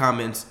everyone in the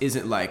comments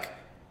isn't like.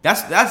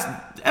 That's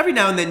every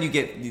now and then you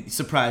get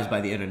surprised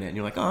by the internet and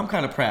you're like, oh, I'm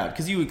kind of proud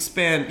because you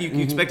expect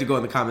to go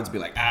in the comments and be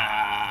like,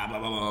 blah blah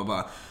blah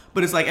blah.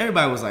 But it's like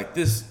everybody was like,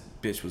 this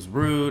bitch was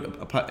rude.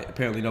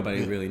 Apparently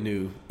nobody really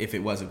knew if it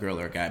was a girl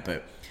or a guy,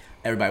 but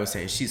everybody was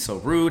saying she's so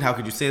rude. How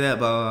could you say that?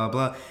 Blah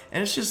blah blah.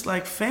 And it's just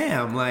like,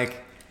 fam,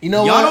 like. You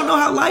know y'all what? don't know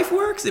how life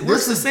works. It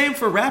works the is- same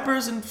for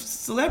rappers and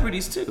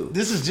celebrities too.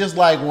 This is just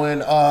like when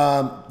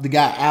the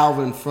guy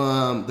Alvin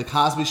from the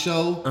Cosby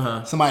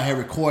Show, somebody had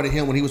recorded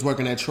him when he was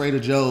working at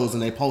Trader Joe's,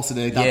 and they posted it.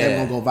 They thought they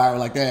were gonna go viral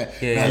like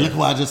that. Yeah. Man, look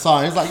what I just saw.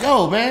 And it's like,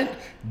 yo, man,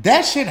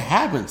 that shit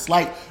happens.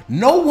 Like,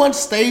 no one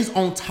stays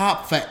on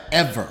top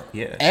forever.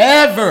 Yeah.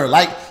 Ever.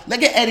 Like,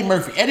 look at Eddie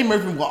Murphy. Eddie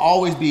Murphy will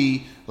always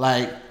be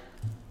like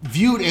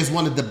viewed as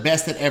one of the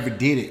best that ever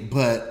did it,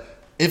 but.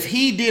 If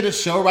he did a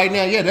show right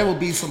now, yeah, there will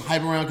be some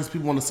hype around because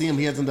people want to see him.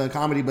 He hasn't done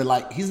comedy, but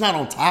like he's not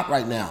on top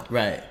right now.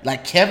 Right.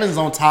 Like Kevin's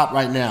on top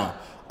right now.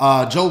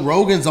 Joe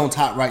Rogan's on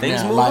top right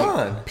Things now. move like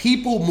on.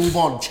 people move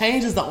on.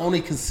 Change is the only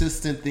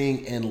consistent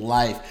thing in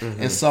life.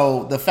 Mm-hmm. And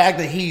so the fact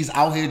that he's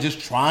out here just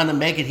trying to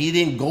make it, he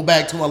didn't go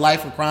back to a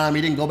life of crime.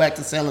 He didn't go back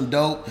to selling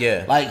dope.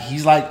 Yeah. Like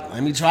he's like,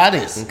 let me try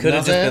this. It could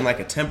have just been like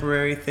a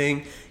temporary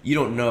thing. You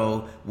don't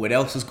know what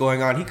else is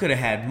going on. He could have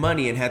had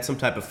money and had some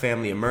type of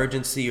family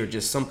emergency or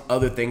just some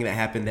other thing that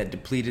happened that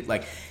depleted.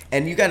 Like,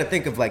 and you got to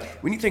think of like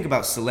when you think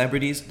about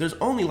celebrities, there's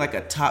only like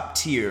a top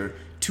tier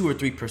 2 or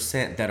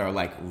 3% that are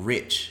like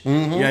rich. You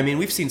know what I mean?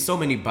 We've seen so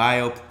many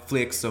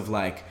bioflicks of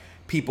like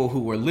people who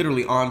were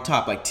literally on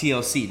top, like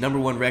TLC,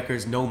 #1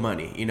 records, no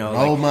money. You know,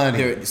 No like,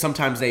 money.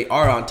 Sometimes they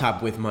are on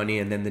top with money,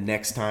 and then the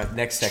next second,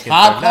 Tribe they're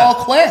not. Called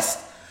Quest.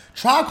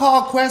 Tribe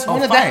Called Quest. Oh,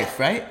 one of Fife,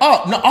 right?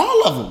 Oh no,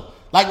 all of them.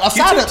 Like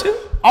aside Q-Tip of too?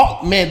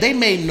 oh man, they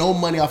made no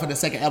money off of the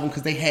second album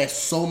because they had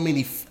so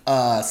many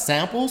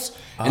samples,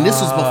 and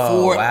this was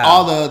before wow.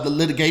 all the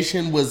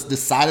litigation was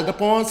decided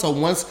upon. So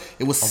once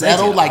it was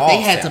settled, did like all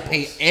they had samples. to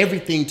pay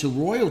everything to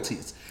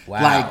royalties.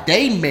 Wow. Like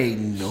they made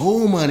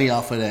no money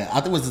off of that. I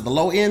think it was the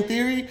Low End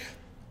Theory.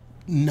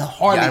 No,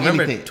 hardly Yeah, I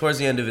remember anything. towards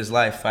the end of his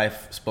life,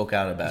 Fife spoke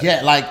out about it.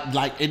 Yeah, like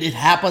it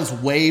happens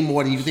way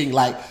more than you think.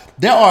 Like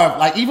there are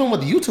like even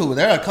with YouTubers,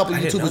 there are a couple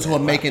of didn't know YouTubers who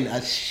that. are making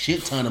a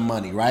shit ton of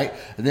money, right?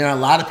 And there are a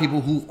lot of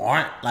people who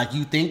aren't. Like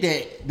you think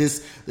that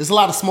there's a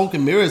lot of smoke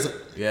and mirrors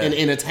in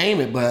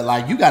entertainment, but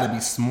like you got to be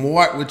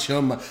smart with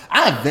your money.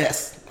 I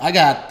invest. I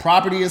got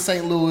property in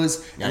St.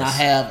 Louis, and I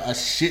have a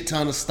shit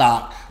ton of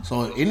stock.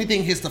 So if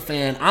anything hits the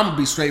fan, I'm gonna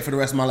be straight for the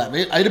rest of my life.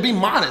 It'll be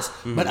modest,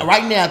 but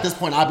right now at this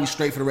point, I'll be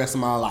straight for the rest of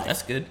my life.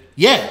 That's good.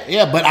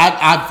 Yeah. But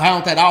I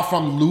found that out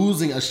from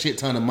losing a shit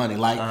ton of money.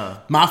 Like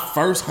my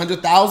first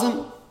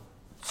 100,000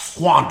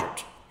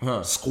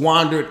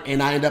 squandered,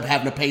 and I ended up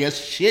having to pay a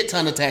shit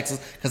ton of taxes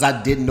because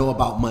I didn't know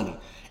about money.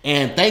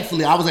 And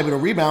thankfully, I was able to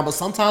rebound, but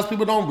sometimes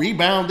people don't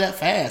rebound that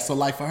fast. So,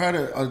 like, for her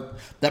to,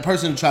 that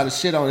person to try to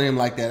shit on him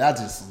like that, I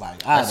just,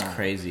 like, That's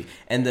crazy.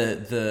 And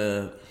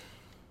the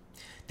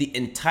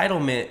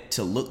entitlement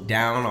to look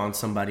down on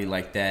somebody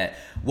like that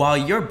while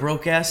your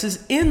broke ass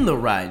is in the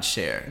ride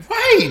share.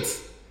 Right.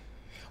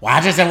 Well,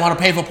 I just didn't want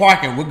to pay for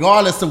parking,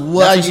 regardless of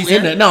what you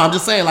in there. No, I'm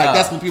just saying, like,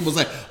 that's when people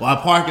say, well,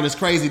 parking is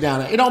crazy down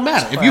there. It don't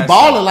matter. If you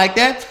balling like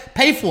that,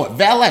 pay for it.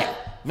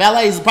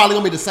 Valet is probably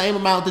gonna be the same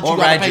amount that you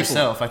gotta pay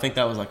yourself. for. I think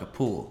that was like a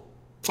pool.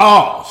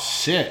 Oh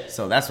shit!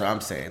 So that's what I'm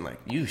saying. Like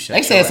you should.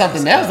 They said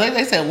something else.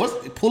 They said,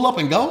 "What's pull up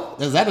and go?"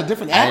 Is that a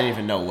different app? I didn't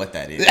even know what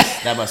that is.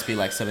 That must be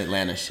like some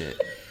Atlanta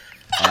shit.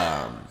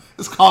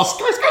 It's called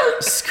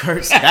Skirt.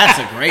 Skirts. That's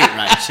a great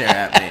ride share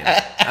app name.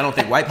 I don't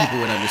think white people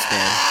would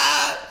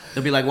understand.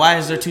 They'll be like, "Why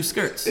is there two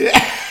skirts?" Yeah.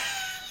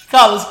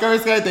 Call it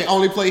Skirt. They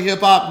only play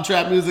hip hop and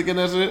trap music and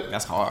that shit.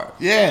 That's hard.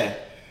 Yeah.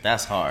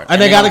 That's hard.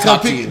 And they gotta come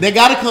pick. They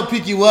gotta come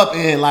pick you up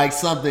in like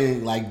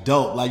something like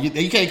dope. Like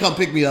you can't come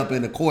pick me up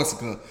in a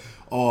Corsica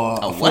or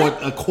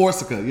a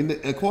Corsica.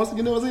 A Corsica.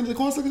 You know what's in the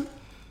Corsica?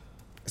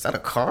 Is that a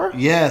car?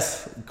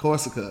 Yes,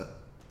 Corsica.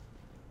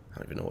 I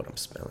don't even know what I'm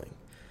spelling.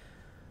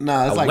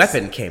 Nah, it's a like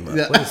weapon came up.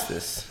 Yeah. What is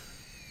this?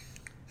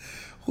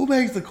 Who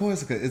makes the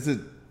Corsica? Is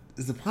it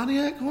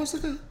Pontiac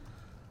Corsica?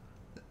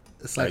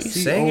 It's like Are you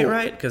saying it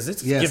right? Because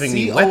it's giving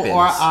me weapons.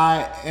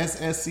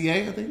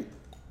 CORISSCA, I think.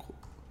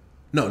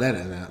 No, that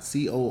is not.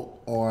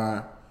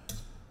 COR.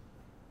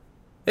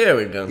 There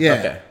we go.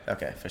 Yeah.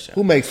 Okay, for sure.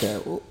 Who makes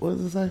that? What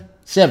does it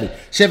say?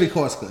 Chevy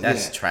Corsica.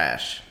 That's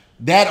trash.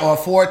 That or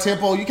Ford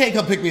Tempo. You can't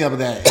come pick me up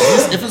with that.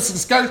 If it's a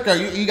skirt,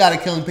 you got to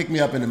come pick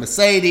me up in a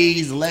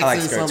Mercedes,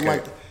 Lexus, something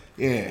like that.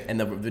 Yeah. And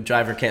the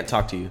driver can't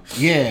talk to you.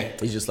 Yeah.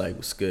 He's just like,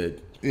 what's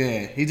good?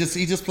 Yeah. He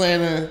just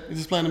playing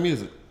the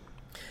music.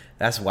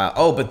 That's wild.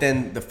 Oh, but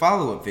then the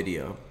follow-up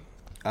video.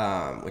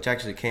 Which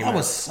actually came out. That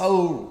was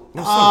so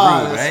rude,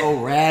 right?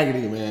 So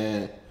raggedy,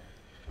 man.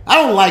 I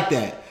don't like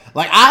that.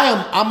 Like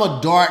I'm a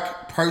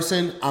dark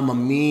person. I'm a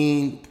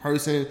mean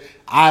person.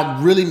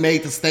 I really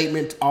made the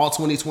statement all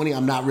 2020.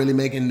 I'm not really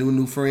making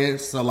new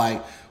friends. So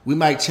like we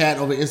might chat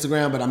over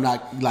Instagram, but I'm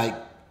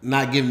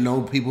not giving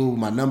no people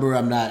my number.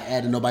 I'm not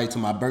adding nobody to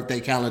my birthday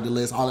calendar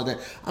list. All of that.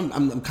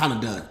 I'm kind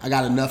of done. I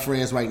got enough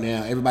friends right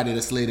now. Everybody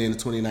that slid into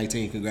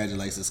 2019,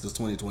 congratulations, because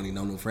 2020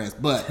 no new friends.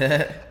 But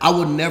I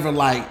would never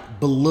like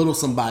belittle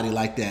somebody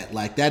like that.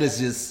 Like that is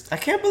just. I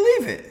can't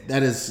believe it.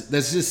 That's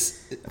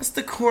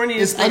the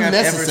corniest thing I've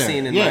ever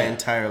seen in my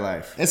entire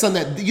life. It's on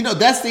that.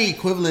 That's the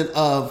equivalent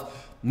of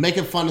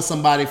making fun of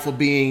somebody for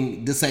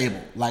being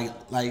disabled,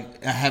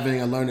 like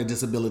having a learning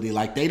disability.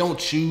 Like they don't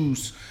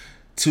choose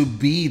to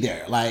be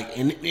there. Like,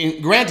 and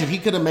granted, he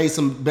could have made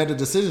some better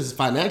decisions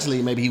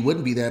financially. Maybe he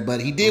wouldn't be there,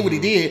 but he did what he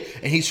did,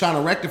 and he's trying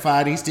to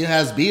rectify it. He still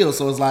has bills,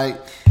 so it's like,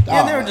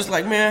 and they were just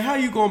like, man, how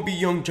you gonna be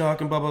Young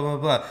Jock and blah blah blah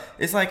blah.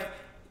 It's like,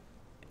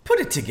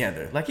 put it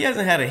together. Like he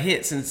hasn't had a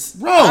hit since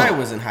I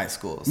was in high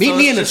school. Meet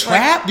Me in the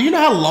Trap. Do you know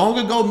how long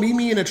ago Meet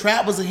Me in the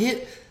Trap was a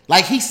hit?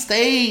 Like he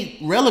stayed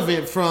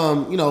relevant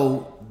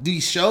from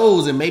these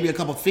shows and maybe a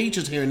couple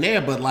features here and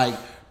there, but like.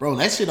 Bro,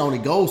 that shit only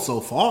goes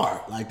so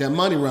far. Like that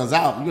money runs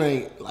out. You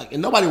ain't like,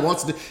 and nobody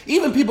wants to.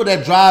 Even people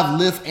that drive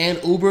Lyft and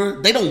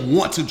Uber, they don't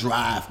want to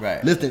drive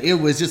Lyft. And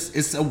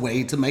it's a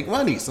way to make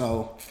money.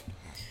 So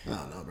I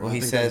don't know, bro. Well,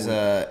 he says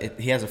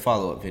he has a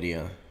follow-up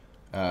video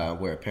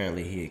where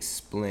apparently he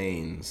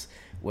explains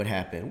what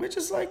happened, which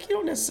is like you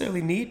don't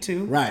necessarily need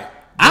to. Right.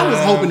 I was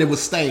hoping it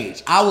was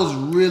staged. I was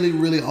really,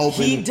 really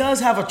hoping. He does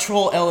have a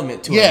troll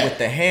element to it with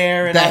the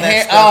hair and all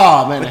that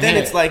stuff. Oh, man. But then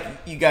it's like,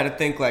 you got to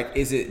think like,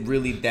 is it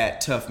really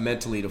that tough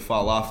mentally to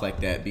fall off like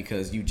that?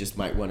 Because you just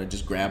might want to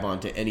just grab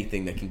onto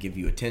anything that can give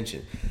you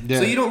attention. Yeah.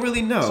 So you don't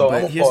really know. So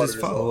but here's his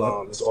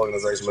follow-up. This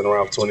organization been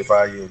around for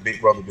 25 years.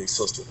 Big brother, big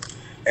sister.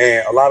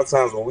 And a lot of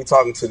times when we're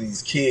talking to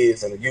these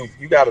kids and the youth,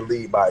 you got to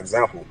lead by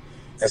example.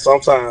 And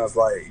sometimes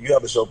like you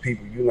have to show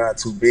people you're not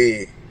too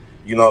big.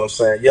 You know what I'm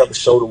saying? You have to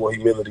show them what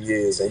humility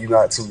is, and you're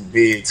not too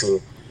big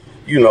to,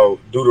 do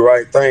the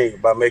right thing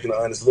by making an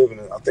honest living.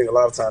 And I think a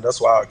lot of times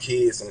that's why our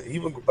kids and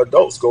even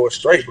adults go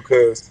astray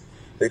because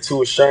they're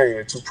too ashamed,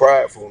 they're too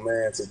prideful,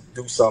 man, to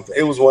do something.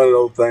 It was one of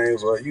those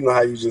things where you know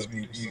how you just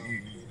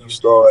you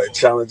start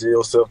challenging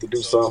yourself to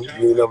do something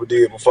you never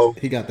did before.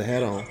 He got the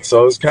hat on.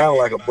 So it's kind of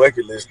like a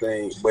bucket list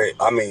thing. But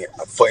I mean,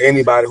 for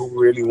anybody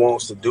who really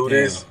wants to do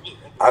this,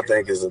 I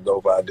think it's a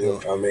dope idea.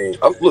 I mean,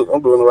 I'm doing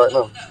it right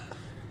now.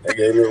 They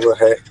gave me a little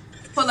hat.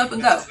 Pull up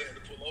and go.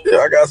 Yeah,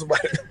 I got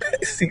somebody in the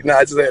back seat now.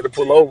 I just had to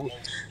pull over.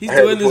 He's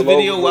doing this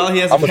video while he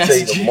has a I'm gonna tell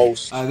you passenger. the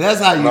most.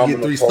 That's how you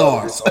get 3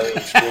 stars.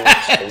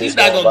 He's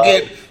not gonna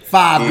get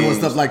 5 doing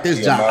stuff like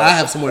this, John. I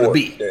have somewhere to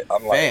be.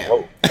 I'm like,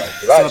 whoa.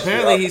 So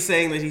apparently he's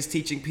saying that he's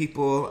teaching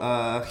people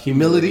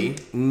humility.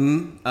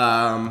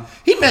 Mm-hmm.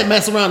 He might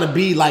mess around and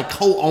be like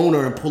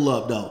co-owner and pull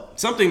up though.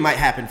 Something might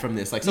happen from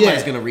this. Like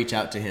somebody's gonna reach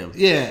out to him.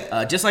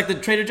 Yeah. Just like the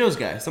Trader Joe's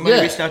guy. Somebody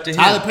reached out to him.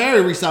 Tyler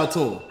Perry reached out to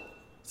him.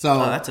 So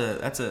that's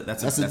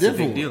a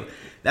big deal.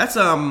 That's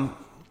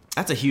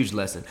a huge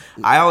lesson.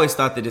 I always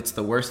thought that it's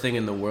the worst thing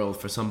in the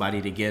world for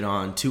somebody to get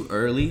on too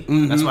early.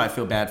 Mm-hmm. That's why I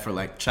feel bad for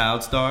like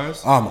child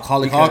stars.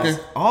 Macaulay Culkin.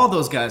 All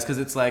those guys, because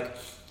it's like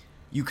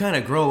you kind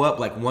of grow up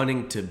like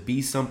wanting to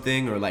be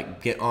something or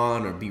like get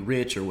on or be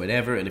rich or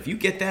whatever. And if you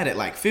get that at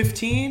like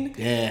 15,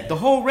 the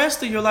whole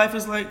rest of your life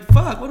is like,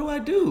 fuck, what do I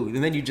do?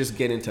 And then you just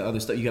get into other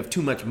stuff. You have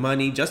too much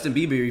money. Justin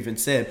Bieber even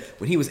said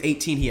when he was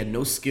 18, he had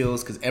no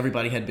skills because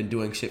everybody had been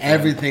doing shit for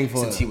everything him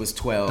since he was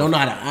 12. Don't know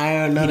how to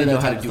iron, none of that. He didn't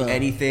know how to do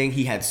anything.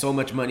 He had so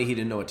much money, he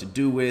didn't know what to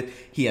do with.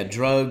 He had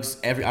drugs.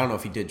 I don't know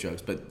if he did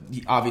drugs, but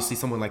obviously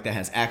someone like that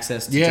has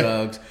access to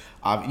drugs.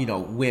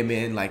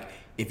 Women. Like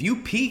if you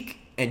peak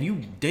and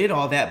you did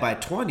all that by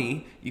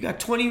 20, you got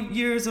 20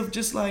 years of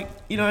just like,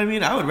 you know what I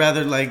mean? I would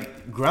rather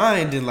like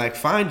grind and like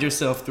find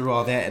yourself through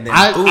all that and then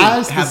I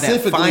have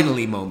that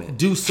finally moment.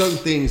 Do certain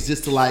things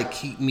just to like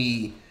keep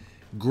me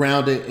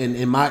grounded and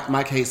in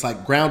my case,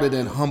 like grounded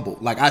and humble.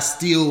 Like I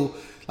still,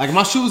 like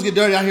my shoes get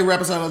dirty. I hear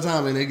rappers all the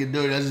time and they get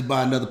dirty. I just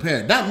buy another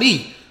pair. Not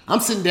me. I'm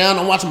sitting down.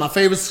 I'm watching my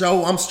favorite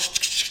show. I'm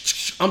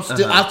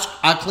still,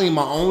 I clean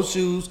my own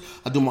shoes.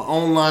 I do my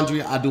own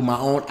laundry. I do my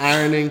own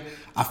ironing.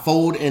 I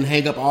fold and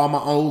hang up all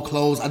my own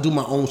clothes. I do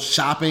my own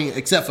shopping,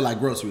 except for like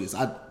groceries.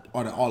 I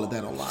order all of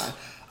that online.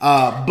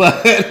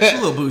 But it's a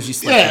little bougie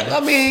stuff. Yeah, I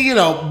mean,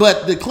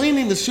 but the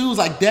cleaning the shoes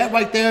like that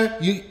right there,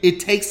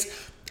 it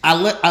takes.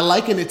 I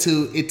liken it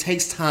to it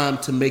takes time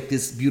to make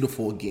this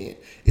beautiful again.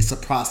 It's a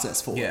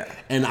process for it,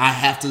 and I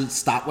have to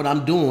stop what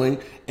I'm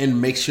doing and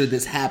make sure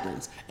this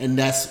happens. And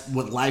that's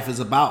what life is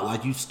about.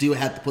 Like you still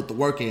have to put the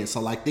work in. So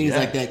like things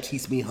like that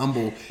keeps me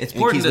humble. It's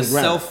important to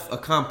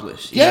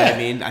self-accomplish. You know what I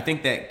mean? I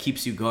think that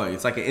keeps you going.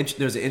 It's like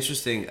there's an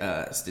interesting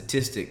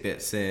statistic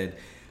that said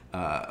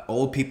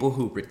old people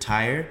who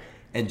retire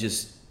and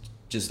just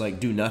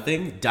like do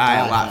nothing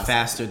die a lot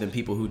faster than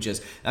people who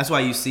just. That's why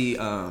you see.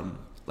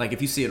 Like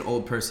if you see an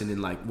old person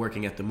in like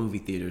working at the movie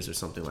theaters or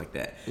something like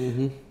that,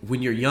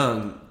 when you're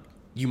young,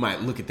 you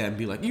might look at that and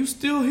be like, "You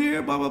still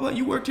here? Blah blah blah.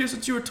 You worked here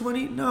since you were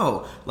 20."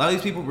 No, a lot of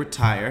these people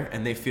retire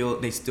and they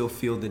still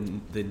feel the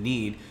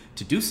need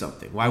to do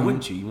something. Why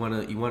wouldn't you? You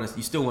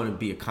still want to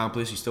be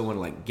accomplished. You still want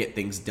to like get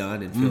things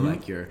done and feel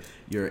like you're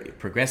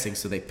progressing.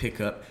 So they pick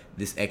up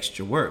this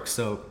extra work.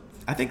 So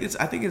I think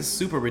it's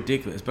super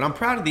ridiculous, but I'm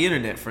proud of the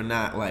internet for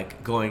not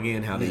like going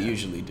in how they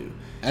usually do.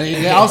 And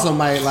they also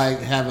might like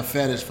have a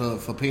fetish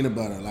for peanut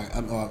butter, like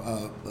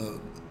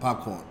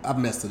popcorn. I've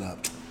messed it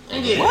up.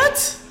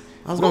 What?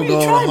 I was gonna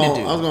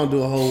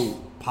do a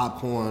whole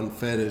popcorn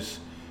fetish,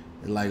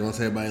 and like once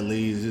everybody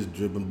leaves, just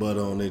dripping butter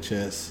on their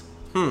chest.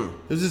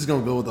 It's just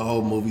gonna go with the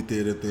whole movie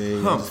theater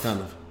thing. Just kind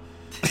of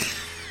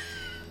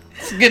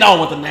let's get on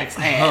with the next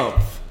ad.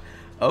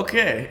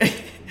 Okay.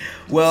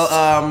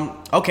 Well,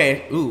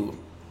 okay. Ooh,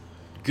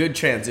 good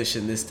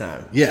transition this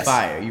time. Yes.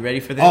 Fire. You ready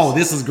for this? Oh,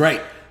 this is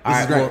great. All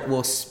right.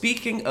 Well,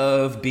 speaking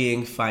of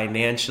being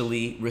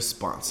financially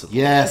responsible.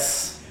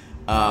 Yes.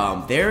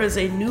 There is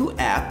a new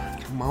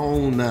app. Come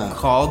on now.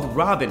 Called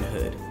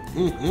Robinhood.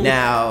 Mm-hmm.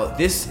 Now,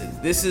 this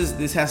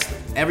has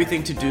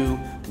everything to do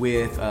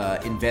with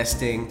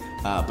investing,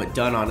 but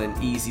done on an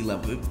easy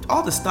level.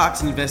 All the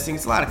stocks and investing,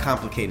 it's a lot of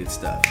complicated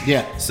stuff.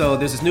 Yeah. So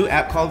there's this new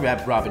app called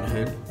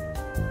Robinhood.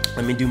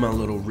 Let me do my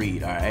little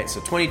read, all right? So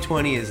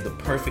 2020 is the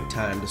perfect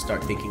time to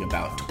start thinking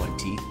about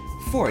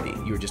 2040.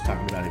 You were just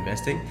talking about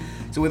investing.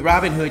 So with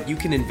Robinhood, you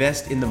can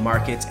invest in the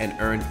markets and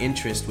earn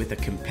interest with a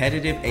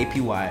competitive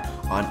APY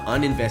on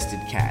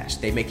uninvested cash.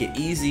 They make it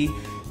easy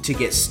to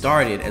get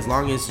started as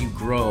long as you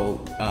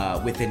grow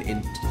with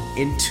an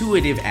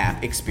intuitive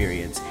app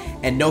experience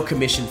and no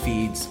commission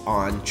fees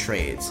on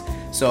trades.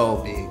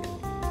 So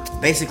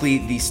basically,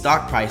 the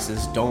stock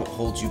prices don't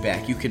hold you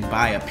back. You can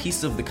buy a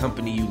piece of the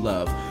company you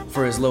love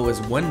for as low as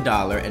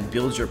 $1 and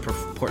build your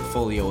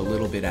portfolio a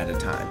little bit at a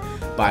time.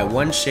 Buy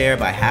one share,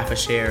 buy half a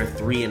share,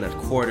 3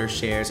 1/4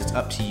 shares. It's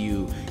up to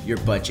you, your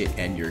budget,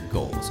 and your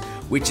goals,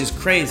 which is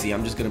crazy.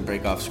 I'm just going to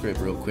break off script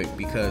real quick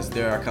because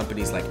there are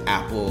companies like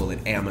Apple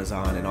and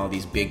Amazon and all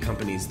these big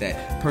companies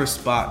that per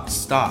stock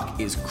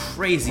is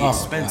crazy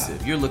expensive.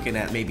 God. You're looking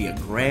at maybe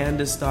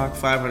 $1,000 a stock,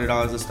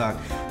 $500 a stock.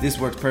 This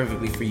works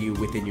perfectly for you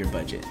within your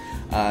budget.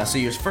 So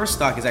your first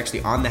stock is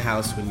actually on the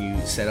house when you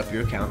set up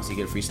your account, so you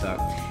get a free stock.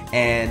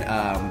 And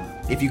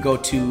if you go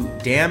to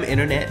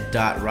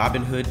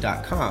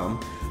damninternet.robinhood.com,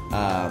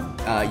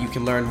 you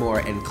can learn more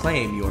and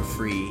claim your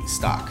free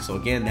stock. So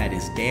again, that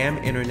is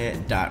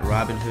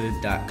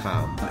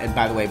damninternet.robinhood.com. And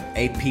by the way,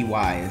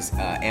 APY is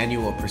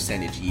annual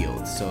percentage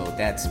yield. So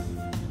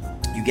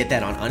you get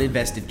that on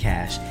uninvested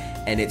cash,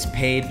 and it's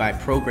paid by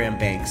program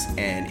banks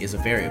and is a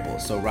variable.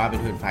 So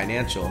Robinhood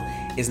Financial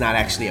is not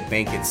actually a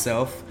bank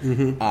itself.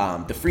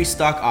 The free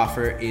stock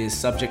offer is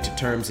subject to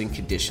terms and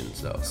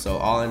conditions, though. So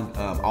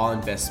all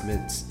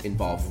investments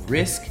involve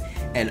risk,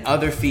 and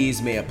other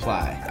fees may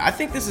apply. I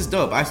think this is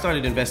dope. I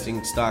started investing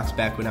in stocks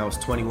back when I was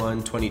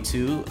 21,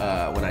 22,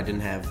 when I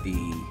didn't have the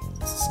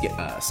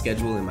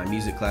schedule in my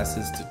music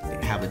classes to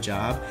have a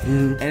job.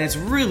 And it's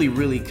really,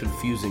 really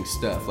confusing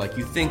stuff. Like,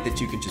 you think that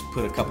you could just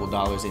put a couple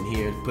dollars in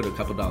here, put a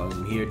couple dollars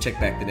in here, check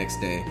back the next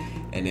day,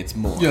 and it's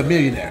more. You're a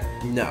millionaire.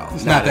 No,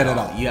 it's not that at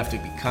all. You have to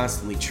be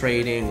constantly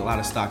trading. A lot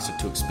of stocks are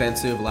too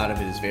expensive. A lot of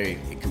it is very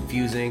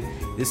confusing.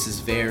 This is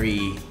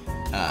very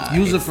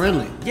user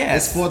friendly. Yeah,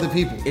 it's for the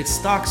people. It's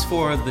stocks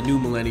for the new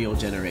millennial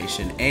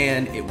generation,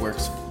 and it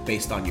works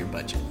based on your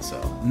budget.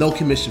 So no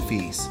commission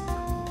fees.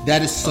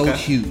 That is so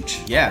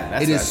huge. Yeah,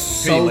 that's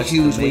so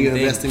huge when you're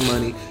investing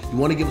money. You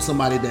want to give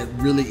somebody that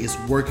really is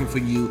working for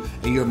you,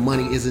 and your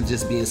money isn't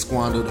just being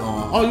squandered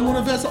on, oh, you want to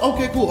invest?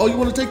 Okay, cool. Oh, you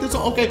want to take this?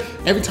 Okay.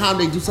 Every time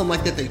they do something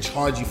like that, they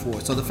charge you for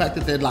it. So the fact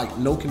that they're like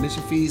no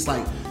commission fees,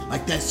 like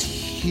that's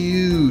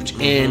huge.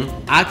 And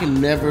I can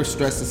never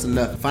stress this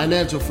enough.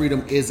 Financial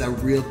freedom is a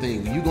real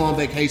thing. You go on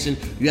vacation,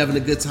 you're having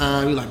a good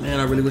time. You're like, man,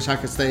 I really wish I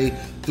could stay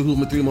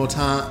 2 or 3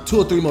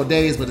 more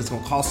days, but it's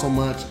gonna cost so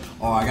much.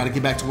 Or I got to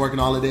get back to work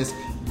and all of this.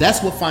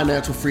 That's what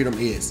financial freedom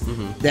is.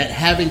 That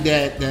having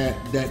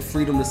that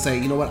freedom to say,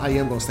 you know what, I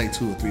am going to stay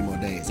 2 or 3 more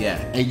days. Yeah.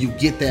 And you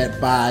get that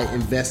by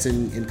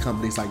investing in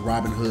companies like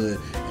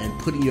Robinhood and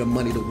putting your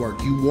money to work.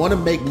 You want to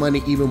make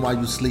money even while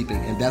you're sleeping,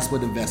 and that's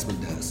what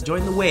investment does.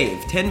 Join the wave.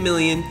 10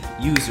 million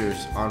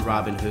users on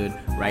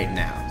Robinhood right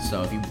now.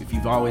 So if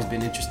you've always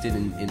been interested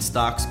in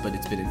stocks, but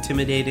it's been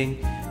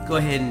intimidating, go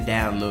ahead and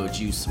download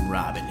you some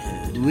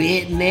Robinhood.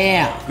 Right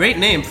now. Great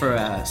name for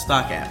a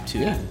stock app, too.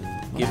 Yeah.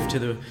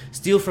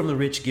 Steal from the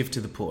rich, give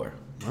to the poor.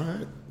 All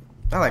right.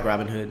 I like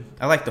Robin Hood.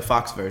 I like the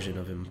Fox version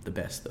of him the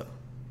best, though.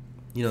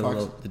 You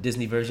know, the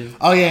Disney version?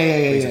 Oh,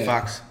 yeah. He's a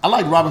Fox. I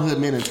like Robin Hood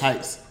Men in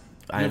Tights.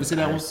 You ever seen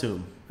that one?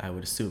 I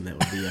would assume that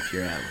would be up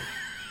your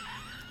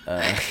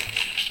alley.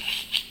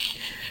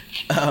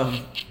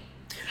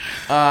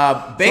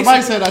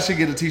 Somebody said I should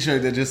get a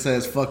t-shirt that just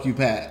says, fuck you,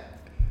 Pat.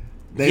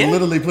 They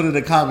literally put in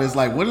the comments,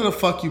 like, when are the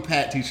fuck you,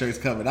 Pat t-shirts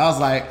coming? I was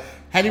like,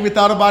 hadn't even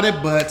thought about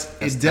it, but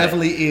it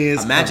definitely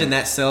is. Imagine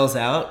that sells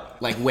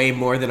out like way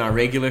more than our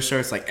regular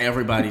shirts. Like,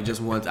 everybody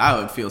just wants. I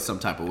would feel some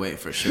type of way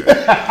for sure.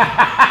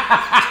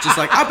 Just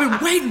like, I've been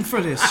waiting for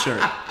this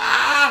shirt.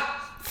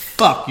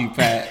 Fuck you,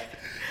 Pat.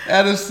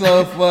 That is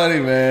so funny,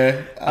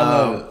 man. I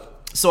love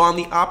it. So on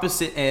the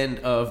opposite end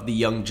of the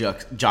young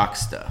jock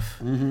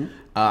stuff,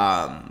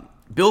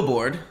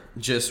 Billboard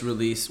just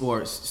released,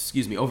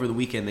 over the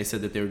weekend they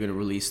said that they were going to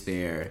release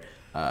their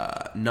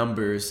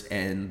numbers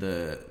and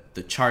the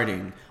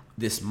charting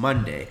this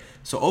Monday.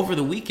 So over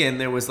the weekend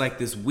there was like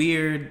this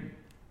weird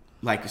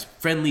like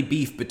friendly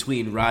beef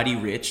between Roddy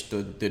Ricch,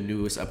 the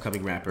newest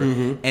upcoming rapper,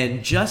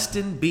 and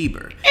Justin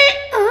Bieber.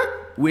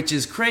 Which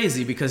is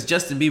crazy because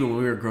Justin Bieber when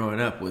we were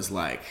growing up was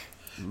like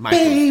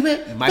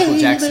Michael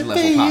Jackson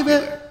level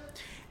popular.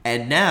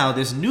 And now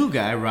this new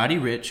guy, Roddy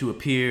Ricch, who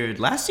appeared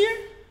last year?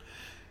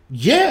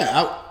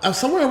 Yeah, I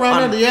somewhere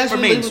around there. For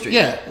Main Street.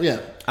 Yeah.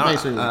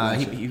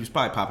 He was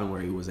probably popping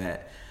where he was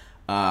at.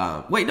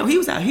 Wait, no, he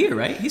was out here,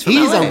 right? He's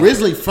LA.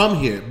 Originally from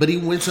here, but he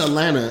went to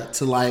Atlanta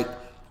to like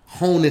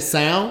hone his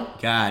sound.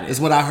 Got it.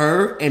 Is what I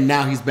heard, and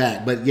now he's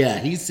back. But yeah,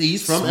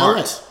 he's from Smart.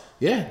 LA.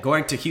 Yeah,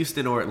 going to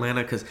Houston or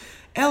Atlanta because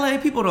LA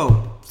people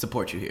don't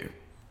support you here.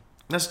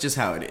 That's just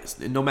how it is.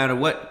 No matter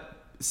what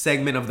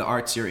segment of the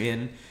arts you're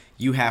in,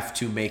 you have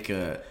to make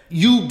twice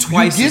you get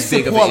as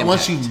big of an support impact.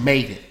 once you've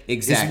made it.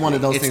 Exactly. It's one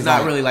of those things. It's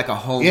not really like a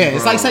home. Yeah,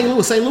 it's like St.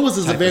 Louis. St. Louis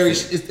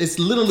is it's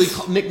literally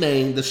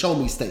nicknamed the Show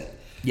Me State.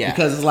 Yeah.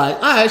 Because it's like,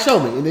 all right, show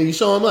me. And then you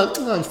show him, like,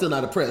 oh, I'm still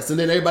not impressed. And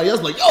then everybody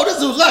else like, yo, this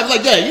dude's live.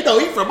 Like, yeah,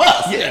 he's from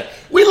us. Yeah.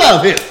 We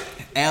love him.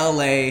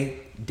 LA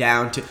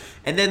down to,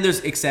 and then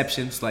there's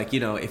exceptions. Like,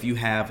 if you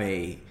have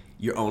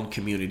your own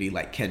community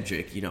like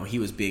Kendrick, he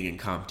was big in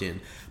Compton.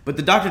 But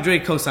the Dr. Dre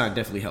cosign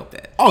definitely helped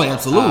that. Oh,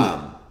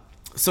 absolutely.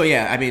 So,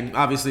 yeah, I mean,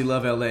 obviously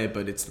love LA,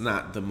 but it's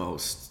not the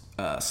most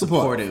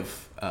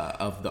supportive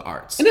of the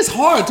arts. And it's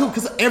hard, too,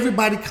 because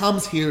everybody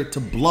comes here to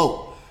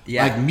blow.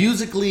 Yeah. Like,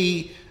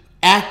 musically,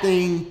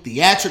 acting,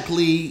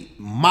 theatrically,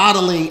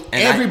 modeling,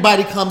 and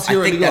everybody comes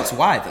here. I think that's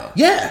why, though.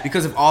 Yeah.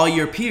 Because if all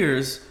your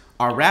peers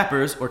are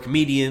rappers or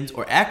comedians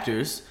or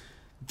actors,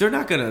 they're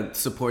not going to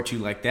support you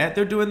like that.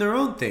 They're doing their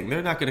own thing.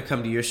 They're not going to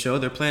come to your show.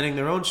 They're planning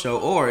their own show.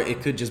 Or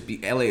it could just be,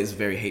 LA is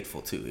very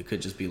hateful, too. It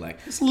could just be like,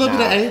 it's a little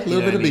bit of A, a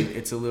little bit of B.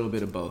 It's a little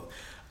bit of both.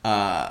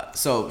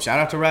 So shout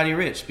out to Roddy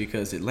Ricch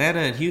because Atlanta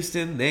and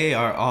Houston, they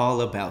are all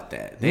about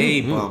that.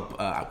 They bump.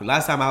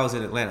 Last time I was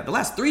in Atlanta, the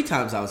last 3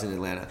 times I was in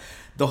Atlanta,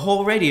 the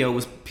whole radio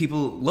was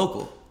people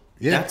local.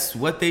 Yeah. That's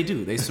what they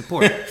do. They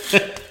support. So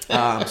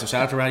shout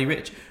out to Roddy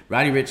Ricch.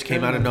 Roddy Ricch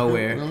came out of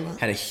nowhere,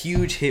 had a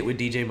huge hit with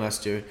DJ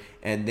Mustard,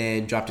 and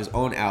then dropped his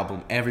own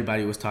album.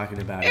 Everybody was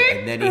talking about it.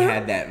 And then he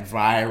had that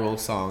viral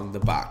song, The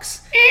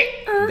Box.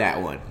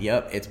 That one.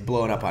 Yep. It's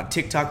blowing up on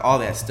TikTok, all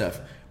that stuff.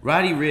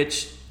 Roddy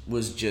Ricch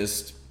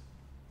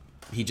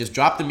he just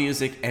dropped the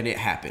music and it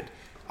happened.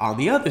 On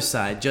the other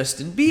side,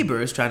 Justin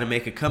Bieber is trying to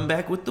make a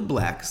comeback with the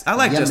blacks. I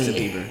like Justin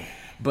Bieber.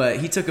 But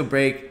he took a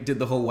break, did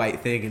the whole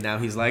white thing, and now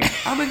he's like,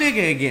 I'm a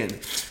nigga again.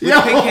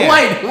 Yo,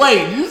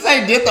 wait. You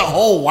say did the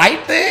whole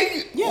white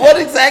thing? Yeah. What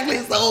exactly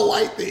is the whole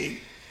white thing?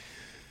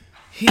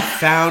 He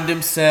found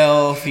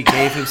himself. He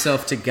gave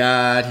himself to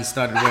God. He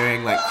started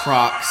wearing like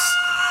Crocs,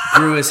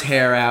 grew his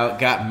hair out,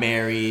 got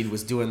married,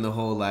 was doing the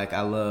whole like,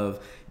 I love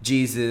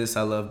Jesus,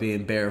 I love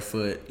being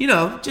barefoot. You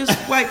know, just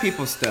white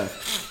people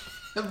stuff.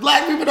 If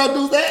black people don't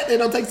do that, they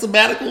don't take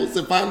sabbaticals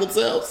and find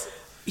themselves.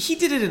 He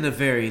did it in a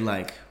very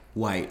like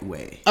white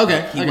way.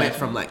 Okay. Like, he went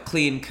from like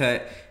clean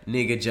cut,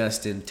 nigga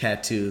Justin,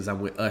 tattoos, I'm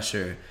with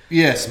Usher,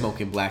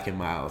 smoking Black and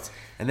Milds.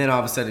 And then all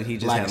of a sudden he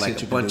just black had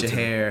like a bunch of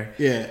hair.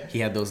 Yeah. He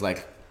had those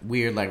like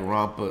weird like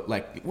romper,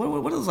 like what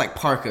are those like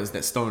parkas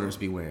that stoners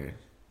be wearing?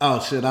 Oh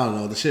shit, I don't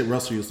know. The shit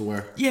Russell used to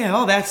wear. Yeah,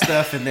 all that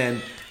stuff. And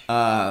then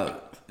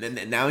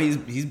now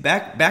he's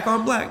back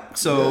on black.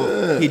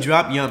 So he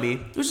dropped Yummy,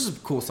 which is a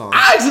cool song.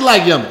 I actually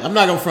like Yummy. I'm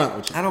not gonna front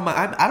with you. I don't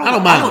mind.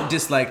 I don't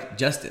dislike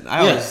Justin.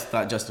 I always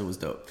thought Justin was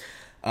dope.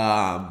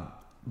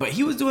 But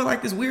he was doing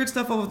like this weird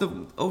stuff over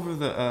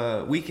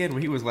the weekend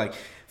where he was like,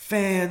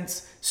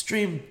 fans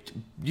stream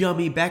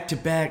Yummy back to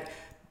back,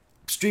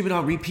 stream it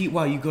on repeat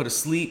while you go to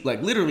sleep,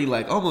 like literally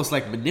like almost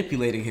like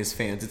manipulating his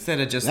fans instead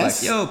of just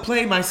like, yo,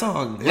 play my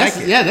song.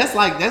 That's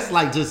like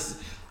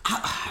just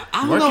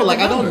I don't know, like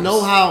I don't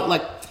know how,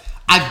 like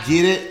I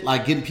get it,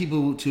 like getting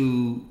people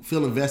to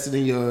feel invested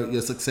in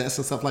your success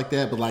and stuff like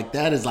that, but like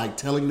that is like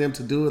telling them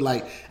to do it.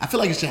 Like I feel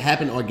like it should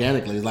happen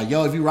organically. It's like,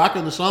 yo, if you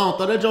rocking the song,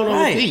 throw that joint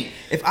on repeat.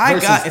 If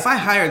I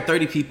hired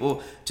 30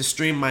 people to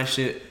stream my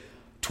shit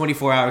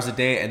 24 hours a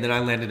day and then I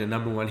landed a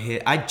number one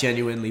hit, I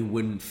genuinely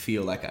wouldn't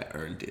feel like I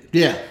earned it.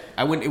 Yeah,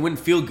 it wouldn't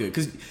feel good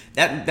because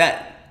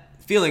that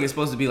feeling is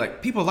supposed to be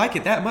like, people like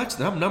it that much,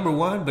 then I'm number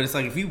one. But it's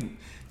like if you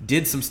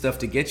did some stuff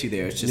to get you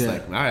there, it's just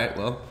like, all right,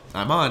 well,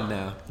 I'm on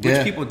now.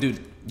 Which people do.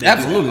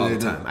 Absolutely, do all the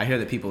time. I hear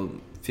that people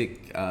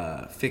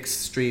fix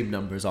stream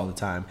numbers all the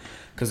time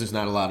because there's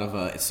not a lot of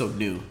it's so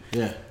new.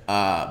 Yeah.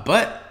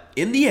 But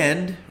in the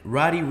end,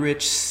 Roddy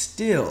Ricch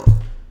still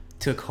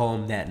took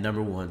home that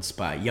number one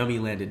spot. Yummy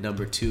landed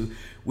number two,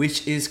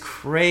 which is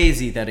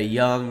crazy that a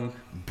young,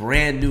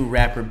 brand new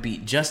rapper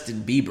beat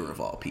Justin Bieber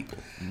of all people.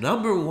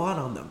 Number one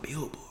on the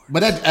Billboard. But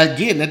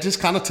that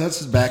just kind of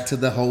touches back to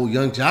the whole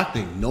young jock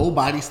thing.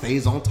 Nobody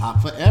stays on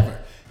top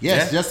forever.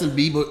 Yes, Justin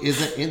Bieber is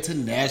an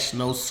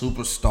international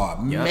superstar.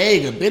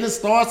 Mega. Been a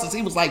star since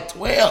he was like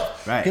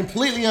 12. Right.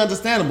 Completely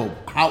understandable.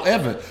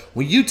 However,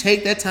 when you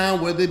take that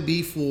time, whether it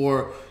be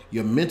for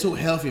your mental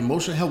health,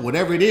 emotional health,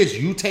 whatever it is,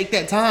 you take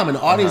that time and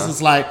the audience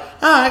is like,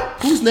 all right,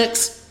 who's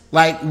next?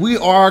 Like, we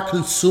are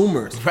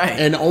consumers. Right.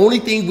 And the only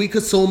thing we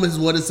consume is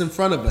what is in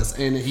front of us.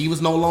 And he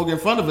was no longer in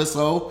front of us,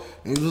 so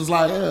he was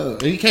like,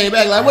 and he came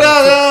back like, what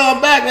up,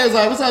 I'm back. And he's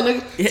like, what's up,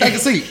 nigga? Take a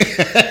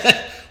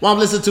seat. While I'm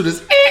listening to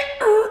this.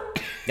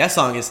 That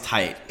song is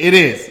tight. It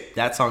is.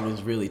 That song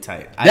is really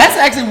tight. That's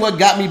actually what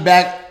got me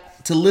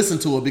back to listen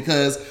to it,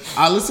 because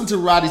I listened to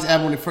Roddy's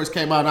album when it first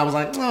came out and I was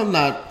like, I'm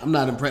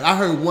not impressed. I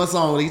heard one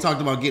song where he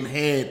talked about getting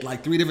head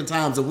like 3 different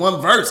times in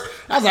one verse.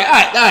 I was like, all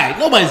right,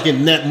 nobody's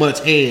getting that much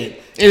head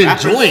and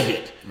enjoying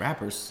it.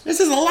 Rappers. This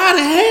is a lot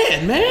of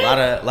head, man.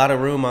 A lot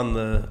of room on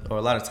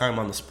a lot of time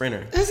on the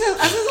sprinter. This is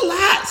a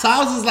lot. So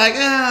I was just like,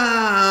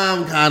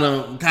 I'm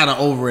kind of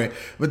over it.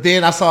 But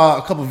then I saw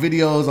a couple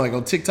videos like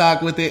on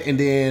TikTok with it, and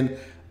then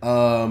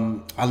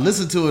I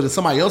listened to it in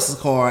somebody else's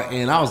car,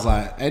 and I was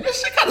like, hey,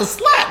 this shit kind of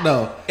slapped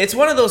though. It's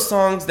one of those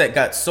songs that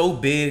got so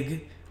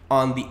big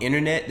on the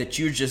internet that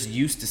you're just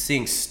used to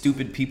seeing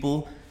stupid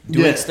people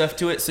doing stuff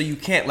to it, so you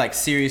can't like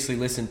seriously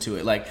listen to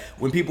it. Like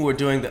when people were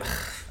doing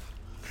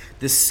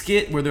the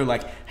skit where they're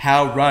like,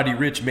 how Roddy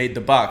Ricch made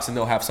the box, and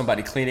they'll have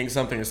somebody cleaning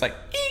something. It's like,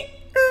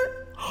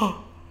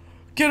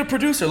 get a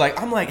producer.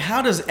 Like, I'm like,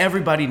 how does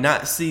everybody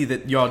not see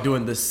that y'all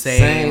doing the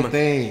same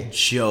thing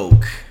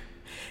joke?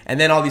 And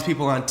then all these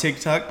people on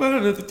TikTok,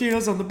 the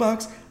details on the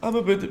box, I'm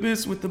a bit the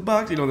best with the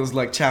box. You know, those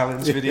like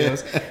challenge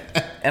videos.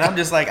 And I'm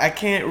just like, I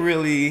can't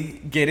really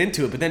get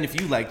into it. But then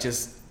if you like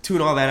just tune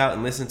all that out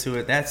and listen to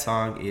it, that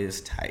song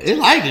is tight. It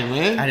like it,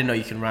 man. I didn't know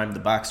you can rhyme the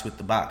box with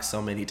the box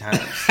so many times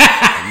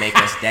and make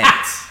us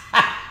dance.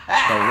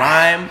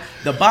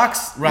 The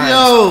box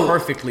rhymes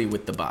perfectly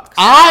with the box.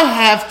 I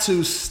have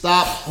to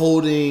stop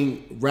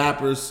holding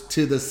rappers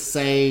to the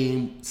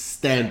same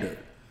standard.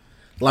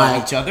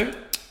 Like each other?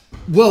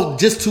 Well,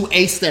 just to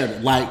a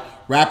standard. Like,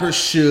 rappers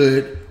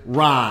should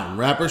rhyme.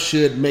 Rappers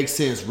should make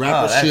sense.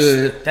 Rappers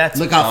should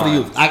look out for the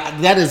youth.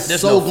 That is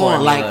so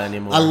gone. Like,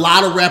 anymore. A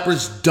lot of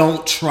rappers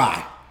don't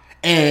try.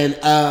 And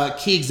a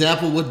key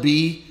example would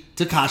be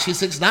Tekashi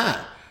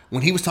 6ix9ine.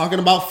 When he was talking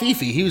about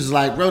Fifi, he was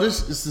like, bro,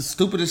 this is the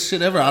stupidest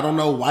shit ever. I don't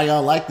know why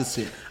y'all like this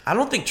shit. I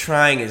don't think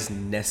trying is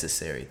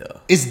necessary, though.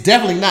 It's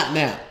definitely not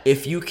now.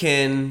 If you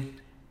can...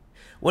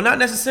 Well, not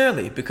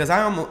necessarily, because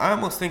I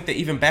almost think that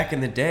even back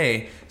in the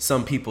day,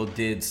 some people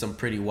did some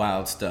pretty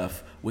wild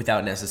stuff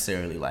without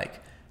necessarily, like,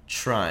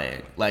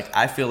 trying. Like,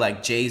 I feel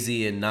like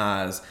Jay-Z and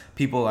Nas,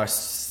 people are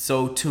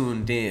so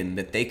tuned in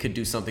that they could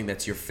do something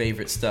that's your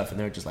favorite stuff, and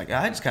they're just like,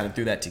 I just kind of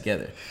threw that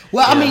together.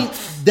 Well, I mean,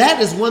 that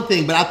is one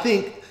thing, but I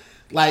think,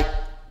 like,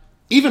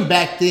 even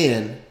back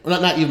then, well,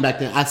 not even back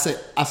then, I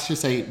should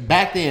say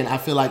back then, I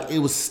feel like it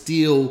was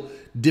still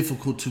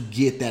difficult to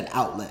get that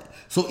outlet.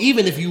 So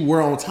even if you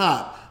were on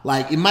top,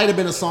 like, it might have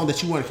been a song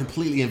that you weren't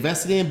completely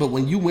invested in, but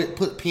when you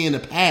put pen to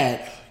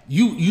pad,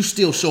 you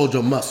still showed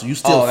your muscle. You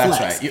still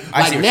flexed. Right.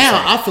 Like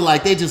now, I feel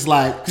like they just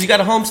like, because you got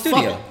a home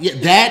studio. Yeah,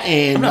 that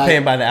and I'm not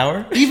paying by the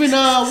hour. Even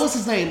what's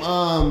his name?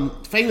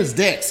 Famous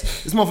Dex.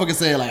 This motherfucker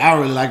said like, I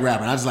don't really like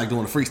rapping. I just like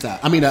doing the freestyle.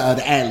 I mean the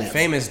ad libs.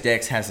 Famous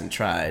Dex hasn't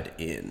tried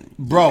in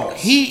years.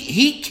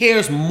 He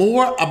cares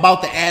more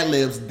about the ad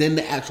libs than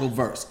the actual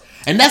verse,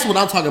 and that's what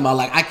I'm talking about.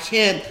 Like I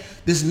can't.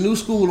 This new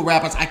school of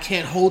rappers, I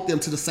can't hold them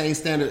to the same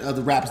standard of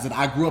the rappers that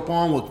I grew up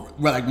on. With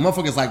like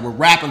motherfuckers like we're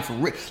rapping for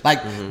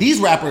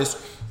these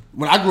rappers.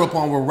 When I grew up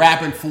on, we're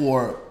rapping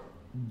for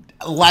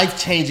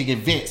life-changing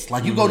events.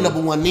 Like, you go number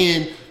one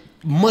in,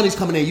 money's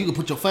coming in, you can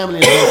put your family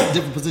in a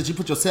different position, you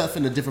put yourself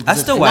in a different position.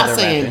 That's still why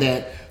they're rapping.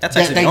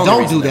 That they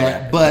don't do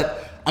that,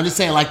 but I'm just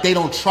saying, like, they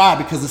don't try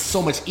because it's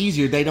so much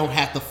easier. They don't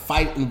have to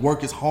fight and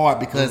work as hard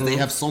because they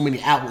have so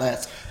many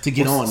outlets to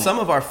get on. Some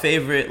of our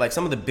favorite, like,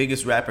 some of the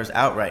biggest rappers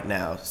out right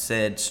now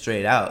said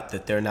straight out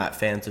that they're not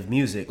fans of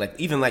music. Like,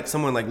 even, like,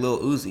 someone like Lil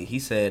Uzi, he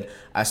said,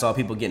 I saw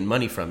people getting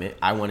money from it.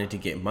 I wanted to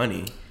get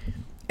money.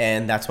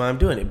 And that's why I'm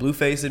doing it.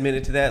 Blueface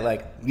admitted to that.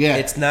 Like,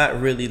 it's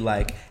not really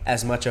like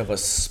as much of a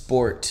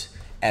sport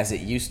as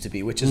it used to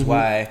be, which is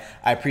why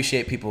I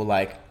appreciate people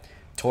like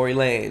Tory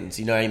Lanez,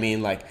 you know what I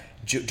mean? Like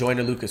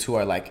Joyner Lucas, who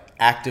are like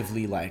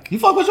actively like. You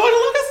fuck with Joyner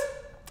Lucas?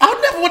 I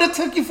never would have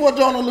took you for a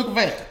Joyner Lucas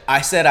fan.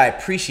 I said I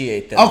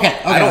appreciate them.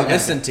 Okay. I don't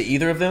listen to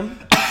either of them.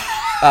 You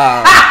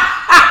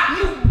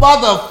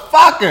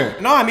motherfucker.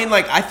 No, I mean,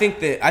 like, I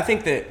think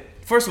that.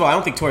 First of all, I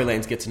don't think Tory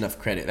Lanez gets enough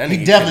credit. That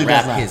he definitely can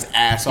rap does his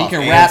ass off. He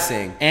can and rap,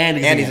 sing,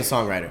 and he's a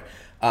songwriter.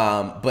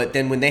 But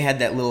then when they had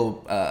that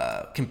little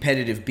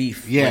competitive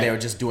beef where they were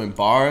just doing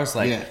bars,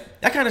 like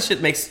that kind of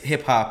shit makes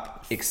hip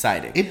hop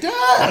exciting. It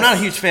does. I'm not a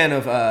huge fan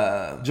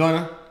of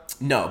Joyner.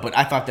 No, but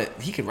I thought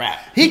that he could rap.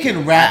 He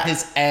can rap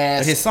his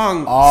ass. But his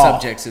song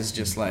subjects is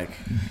just like.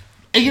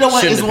 And you know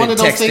what? It's one of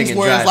those things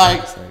where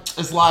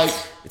it's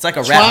like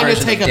a rap trying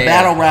to take a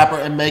battle rapper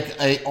and make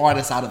an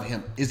artist out of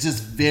him. It's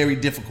just very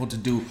difficult to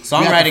do.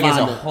 Songwriting is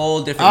a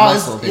whole different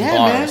muscle than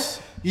bars.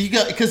 Man. You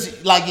got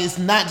because like it's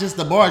not just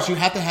the bars. You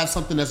have to have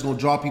something that's going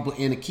to draw people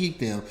in to keep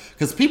them.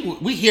 Because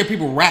we hear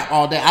people rap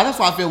all day. That's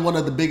why I feel one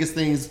of the biggest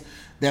things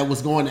that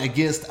was going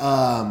against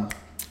what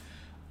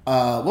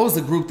was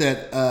the group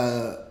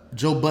that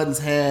Joe Buttons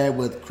had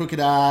with Crooked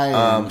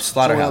Eye and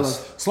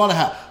Slaughterhouse.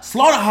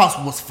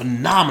 Slaughterhouse was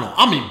phenomenal.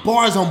 I mean,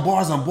 bars on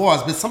bars on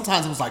bars, but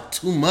sometimes it was like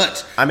too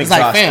much. I'm it's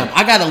exhausted. Like, fam,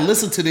 I got to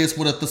listen to this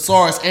with a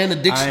thesaurus and a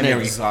dictionary. I'm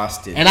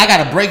exhausted. And I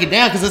got to break it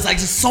down because it's like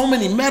just so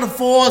many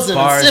metaphors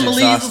and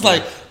similes. It's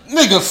like,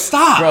 nigga,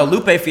 stop. Bro,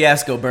 Lupe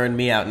Fiasco burned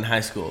me out in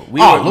high school.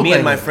 Me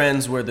and my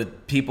friends were the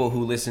people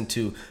who listened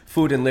to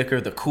Food and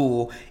Liquor, The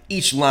Cool.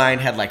 Each line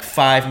had like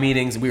 5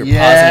 meanings, and we were pausing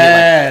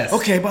it like,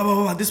 okay, blah, blah,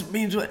 blah, this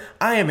means what?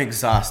 I am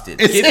exhausted.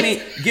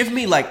 Give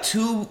me like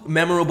 2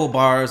 memorable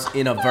bars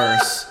in a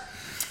verse,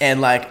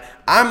 and like,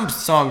 I'm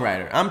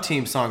songwriter. I'm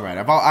team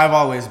songwriter. I've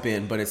always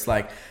been, but it's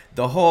like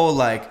the whole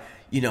like,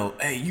 you know,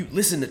 hey, you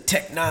listen to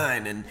Tech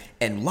Nine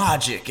and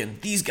Logic, and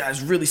these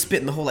guys really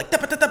spitting the whole like,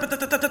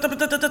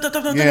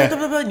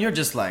 and you're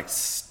just like,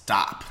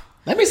 stop.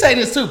 Let me say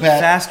this too, Pat.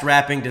 Fast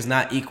rapping does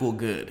not equal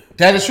good.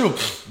 That is true.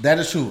 That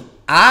is true.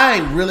 I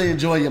really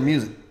enjoy your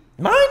music.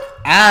 Mine?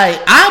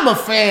 I'm a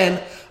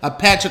fan of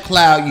Patrick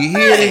Cloud. You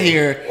hear to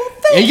hear. Well,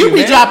 and you be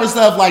man. dropping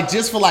stuff like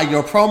just for like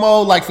your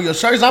promo, like for your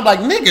shirts. I'm like,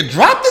 nigga,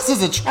 drop this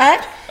as a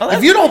track.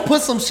 If you don't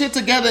put some shit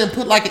together and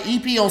put like an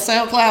EP on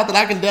SoundCloud that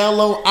I can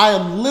download, I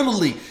am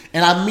literally,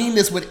 and I mean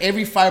this with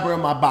every fiber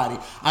of my body,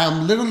 I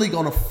am literally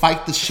gonna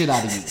fight the shit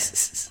out of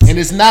you. And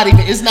it's not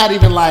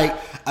even like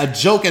a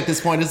joke at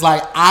this point. It's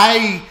like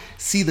I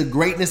see the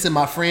greatness in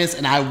my friends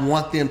and I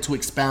want them to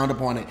expound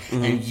upon it.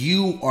 Mm-hmm. And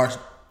you are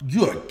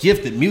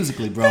gifted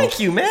musically, bro. Thank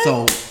you, man.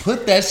 So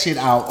put that shit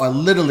out, or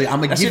literally, I'm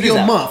gonna give you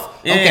a month.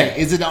 Yeah, okay,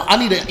 is it? I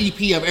need an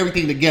EP of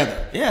everything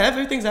together. Yeah,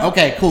 everything's out.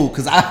 Okay, cool.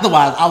 Because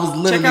otherwise, I was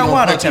literally check out gonna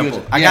Water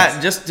Temple. I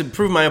got, just to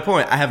prove my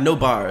point, I have no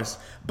bars,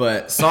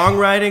 but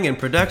songwriting and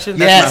production,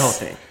 that's my whole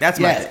thing. That's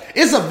my thing.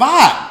 It's a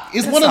vibe.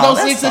 It's one of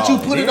those things that you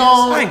put it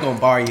on. I ain't gonna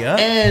bar you up.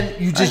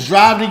 And you just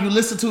drive and you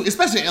listen to,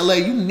 especially in LA,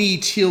 you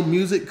need chill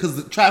music because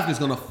the traffic is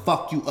gonna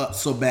fuck you up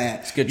so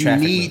bad. It's good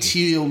traffic. You need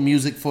chill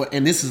music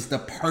and this is the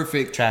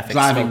perfect traffic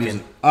driving smoking.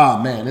 music. Oh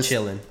man, it's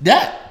chilling.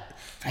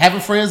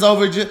 Having friends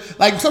over,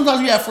 like sometimes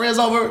you have friends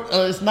over,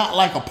 it's not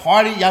like a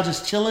party, y'all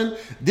just chilling.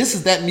 This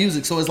is that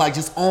music, so it's like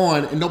just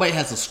on, and nobody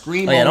has to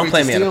scream. Oh yeah, don't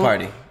play me at a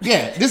party.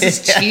 Yeah, this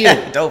is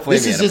chill. Don't play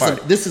me at a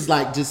party. This is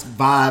like just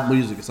vibe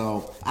music.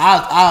 So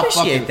I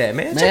appreciate that,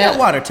 man. Check out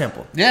Water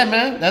Temple. Yeah,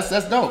 man, that's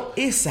dope.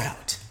 It's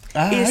out.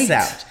 All it's right.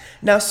 out.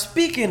 Now,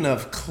 speaking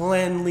of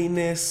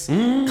cleanliness,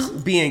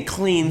 being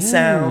clean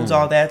sounds,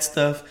 all that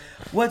stuff,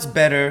 what's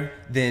better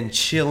than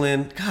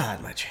chilling?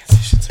 God, my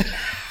transitions are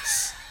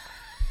ass.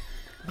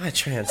 My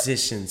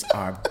transitions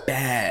are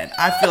bad.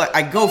 I feel like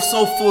I go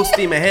so full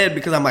steam ahead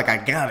because I'm like, I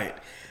got it.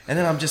 And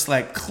then I'm just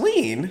like,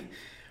 clean?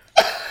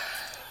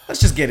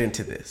 Let's just get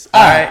into this.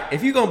 All right?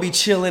 If you're going to be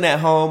chilling at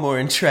home or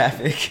in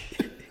traffic,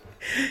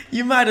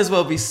 you might as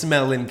well be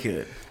smelling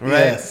good, right?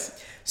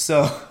 Yes.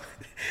 So...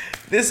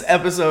 this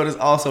episode is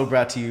also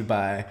brought to you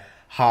by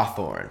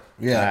Hawthorne.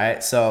 Yeah. All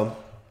right. So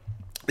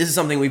this is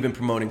something we've been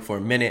promoting for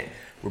a minute.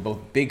 We're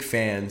both big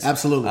fans.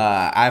 Absolutely.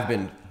 I've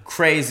been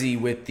crazy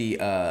with the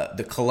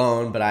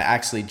cologne, but I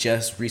actually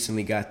just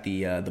recently got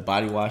the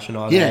body wash and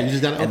all that. Yeah, you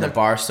just got it. And the Okay.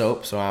 bar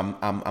soap. So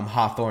I'm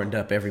Hawthorned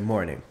up every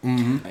morning.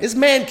 It's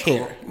man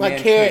care, like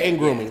care and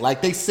grooming.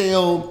 Like they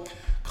sell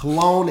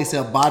cologne, they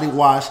sell body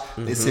wash,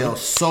 they sell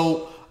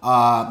soap.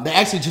 They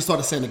actually just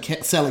started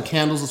selling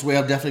candles as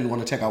well. Definitely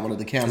want to check out one of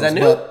the candles. Is that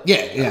new? But,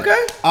 yeah.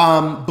 Okay.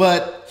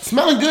 But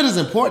smelling good is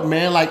important,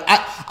 man. Like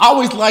I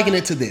always liken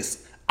it to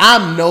this.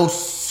 I'm no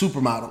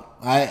supermodel.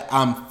 Right?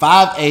 I'm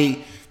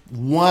 5'8",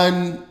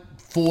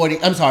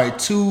 140. I'm sorry,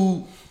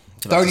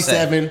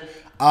 237.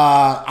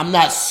 I'm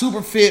not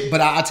super fit, but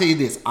I'll tell you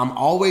this. I'm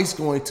always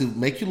going to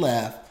make you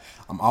laugh.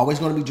 I'm always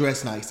going to be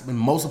dressed nice. And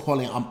most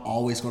importantly, I'm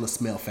always going to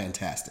smell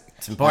fantastic.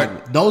 It's important.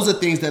 Like, those are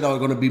things that are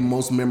going to be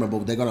most memorable.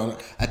 They're going to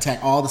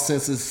attack all the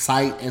senses,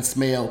 sight and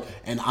smell.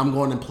 And I'm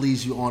going to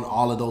please you on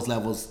all of those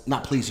levels.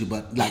 Not please you,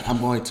 but like I'm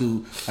going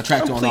to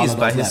attract you on all of those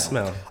by levels. his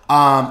smell.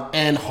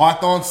 And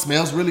Hawthorne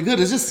smells really good.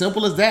 It's just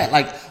simple as that.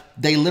 Like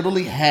they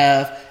literally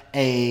have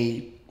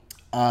a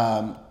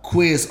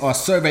quiz or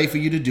survey for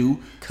you to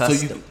do.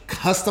 Custom. So you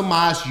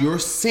customize your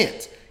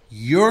scent.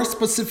 Your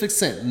specific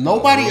scent.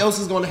 Nobody else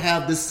is going to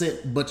have this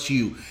scent but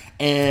you.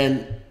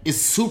 And it's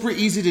super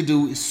easy to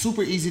do. It's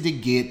super easy to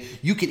get.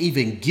 You can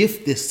even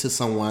gift this to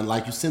someone.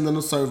 Like you send them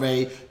a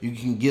survey. You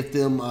can gift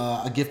them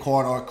a gift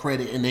card or a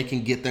credit and they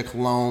can get their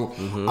cologne.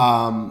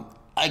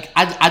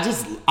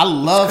 I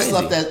love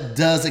stuff that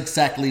does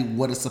exactly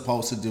what it's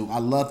supposed to do. I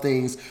love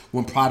things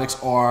when products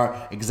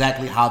are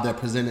exactly how they're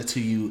presented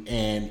to you,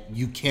 and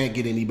you can't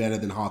get any better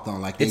than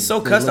Hawthorne. Like It's so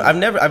custom.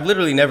 I've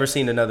literally never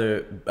seen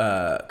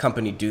another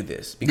company do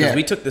this because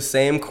we took the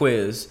same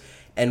quiz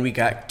and we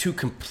got two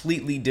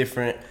completely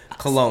different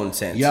cologne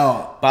scents,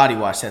 body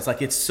wash scents.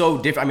 Like it's so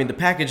different. I mean, the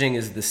packaging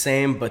is the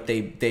same, but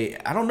they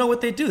I don't know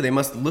what they do. They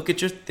must look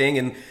at your thing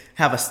and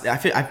have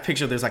I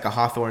picture there's like a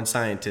Hawthorne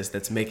scientist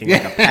that's making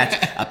like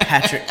a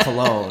Patrick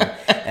cologne,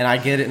 and I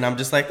get it, and I'm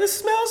just like, this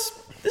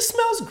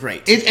smells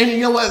great. And you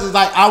know what? It's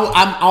like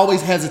I'm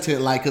always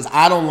hesitant, like, because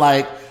I don't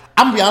like.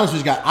 I'm gonna be honest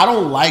with you guys. I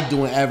don't like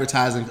doing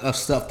advertising of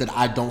stuff that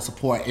I don't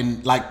support.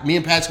 And like me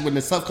and Patrick, when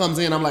the stuff comes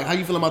in, I'm like, "How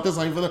you feeling about this?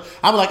 How you feeling?"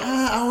 I'm like,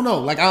 I don't know.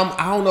 Like I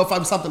don't know if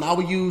I'm something I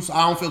would use.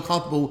 I don't feel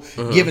comfortable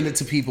giving it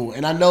to people.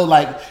 And I know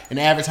like in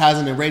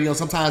advertising and radio,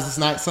 sometimes it's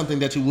not something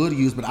that you would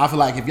use. But I feel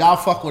like if y'all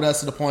fuck with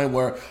us to the point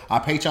where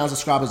our Patreon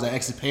subscribers are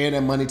actually paying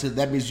their money to,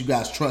 that means you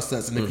guys trust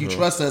us. And if you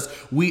trust us,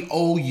 we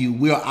owe you.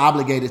 We are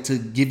obligated to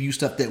give you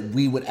stuff that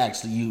we would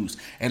actually use.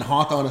 And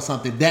Hawthorne is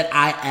something that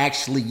I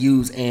actually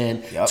use.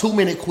 And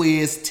 2-minute quiz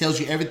tells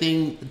you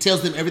everything,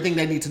 tells them everything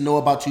they need to know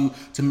about you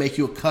to make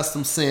you a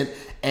custom scent,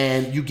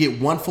 and you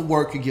get one for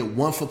work, you get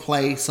one for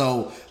play.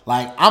 So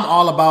like I'm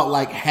all about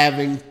like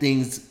having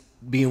things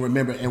being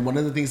remembered, and one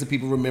of the things that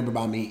people remember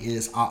about me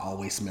is I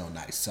always smell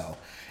nice. So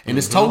and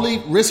it's totally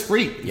risk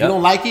free. If you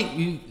don't like it,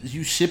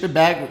 you ship it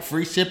back with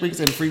free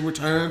shippings and free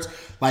returns.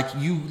 Like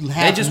you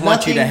have they just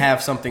want you to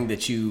have something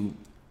that you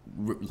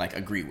like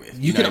agree with.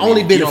 You can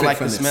only benefit if you don't like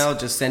from the this. smell,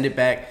 just send it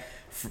back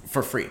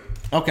for free.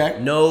 Okay.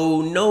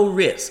 No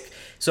risk.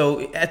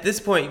 So at this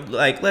point,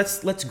 like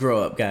let's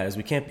grow up, guys.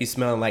 We can't be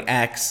smelling like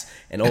Axe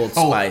and Old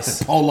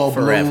Spice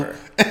forever.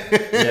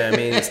 Yeah, I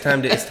mean it's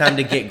time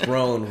to get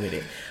grown with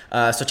it.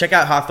 So check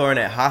out Hawthorne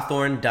at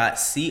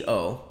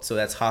hawthorne.co. So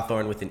that's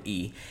Hawthorne with an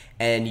E.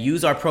 And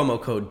use our promo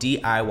code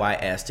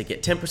DIYS to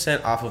get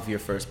 10% off of your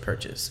first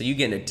purchase. So you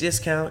get a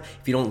discount.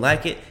 If you don't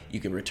like it, you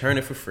can return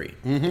it for free.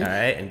 All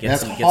right, and get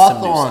some new stuff.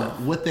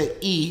 Hawthorne with the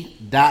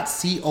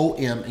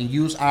E.com and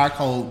use our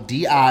code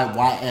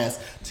DIYS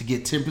to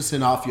get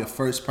 10% off your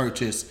first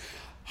purchase.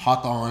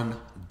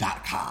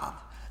 Hawthorne.com.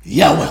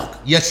 You're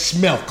welcome. You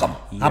smellcome.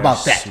 How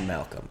about that?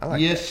 Smellcome. I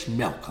like Yes,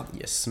 smellcome.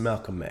 Yes,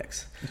 Smellcome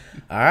X.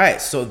 All right,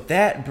 so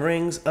that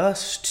brings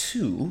us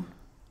to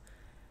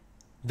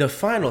the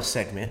final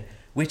segment,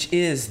 which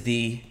is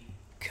the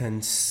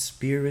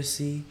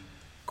Conspiracy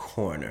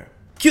Corner.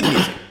 Cue the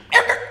music.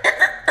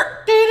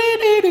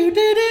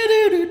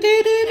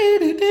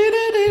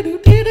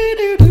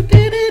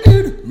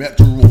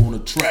 Metro on the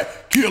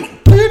track. Kill him.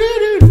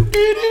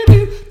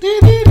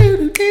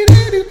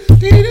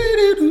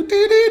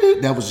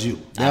 That was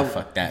you. I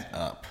fucked that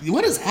up.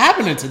 What is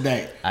happening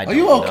today? Are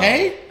you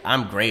okay? Know.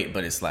 I'm great,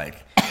 but it's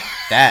like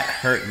that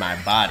hurt my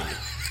body.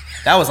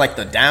 That was like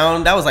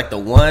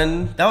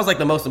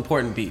the most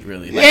important beat,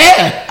 really. Like,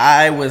 yeah.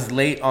 I was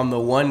late on the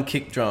one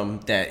kick drum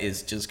that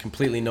is just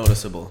completely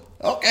noticeable.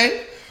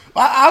 Okay.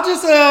 I'll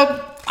just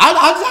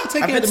I'll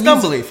take I've care been of the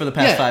music. stumbly for the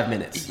past 5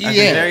 minutes. I've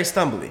been very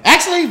stumbly.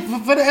 Actually,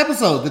 for the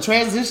episode, the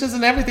transitions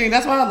and everything,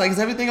 that's why, like, is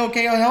everything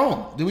okay at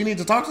home? Do we need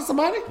to talk to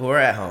somebody? We're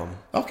at home.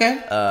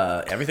 Okay.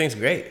 Everything's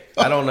great.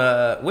 I don't,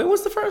 when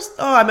was the first?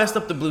 Oh, I messed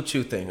up the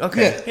Bluetooth thing.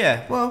 Okay.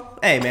 Yeah. Well,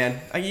 hey, man.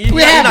 You're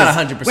not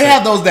 100%. We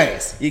have those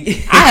days.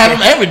 I have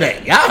them every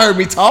day. Y'all heard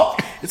me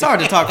talk. It's hard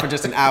to talk for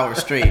just an hour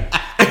straight.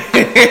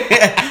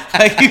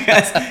 Like, you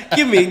guys,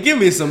 give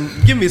me some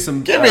slack.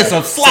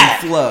 Some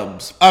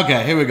flubs.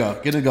 Okay, here we go.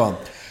 Get it going.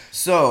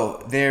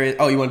 So there is.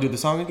 Oh, you want to do the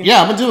song again?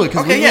 Yeah, I'm gonna do it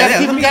because we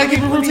gotta keep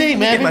it routine,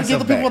 man. We can get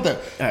the people out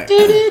there. Right.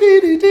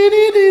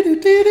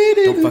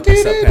 Don't fuck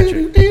this up,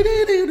 Patrick.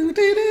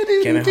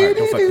 Kevin Hart,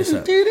 don't fuck this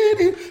up.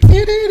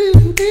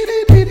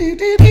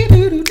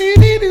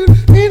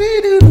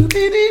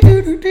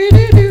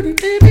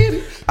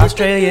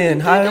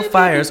 Australian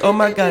wildfires. Oh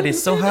my God,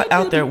 it's so hot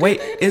out there.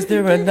 Wait, is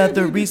there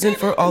another reason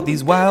for all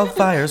these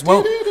wildfires?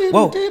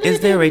 Whoa, is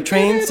there a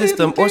train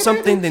system or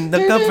something in the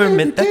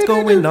government that's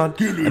going on?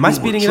 Am I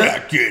speeding it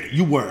up?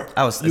 You were.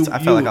 I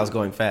felt like I was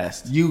going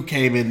fast. You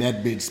came in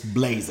that bitch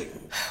blazing.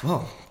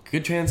 Well,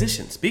 good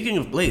transition. Speaking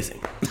of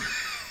blazing.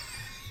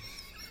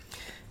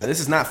 Now, this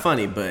is not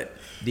funny, but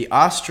the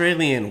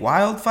Australian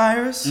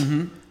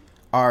wildfires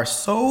are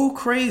so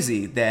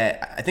crazy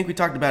that I think we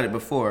talked about it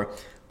before.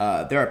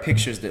 There are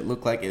pictures that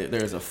look like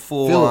there's a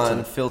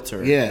full-on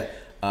filter. Yeah.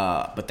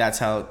 But that's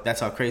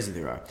how crazy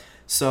they are.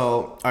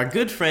 So our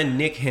good friend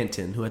Nick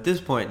Hinton, who at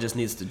this point just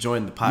needs to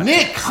join the podcast.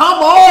 Nick, come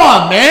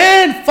on,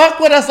 man.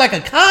 Fuck with us like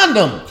a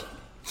condom.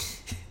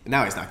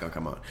 Now he's not going to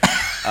come on.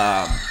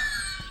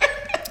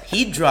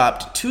 He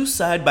dropped 2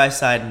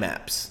 side-by-side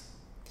maps.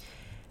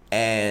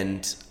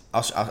 And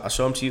I'll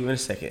show them to you in a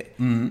second.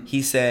 Mm-hmm.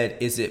 He said,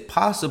 is it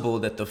possible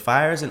that the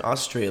fires in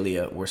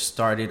Australia were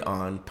started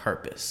on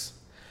purpose?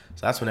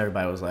 So that's when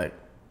everybody was like,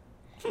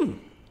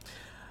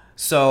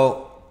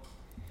 So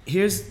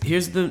here's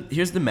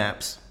the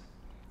maps.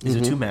 These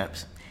are 2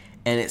 maps.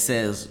 And it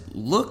says,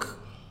 look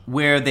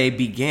where they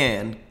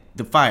began,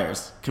 the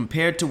fires,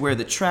 compared to where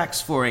the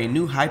tracks for a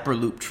new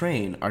Hyperloop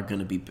train are going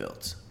to be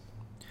built.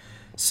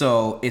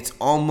 So it's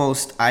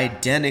almost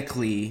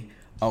identically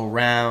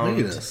around...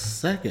 Wait a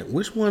second.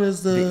 Which one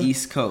is the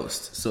East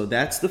Coast. So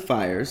that's the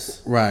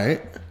fires.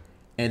 Right.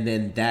 And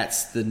then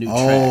that's the new track.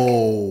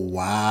 Oh,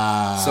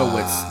 wow. So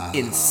what's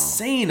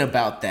insane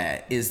about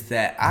that is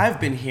that I've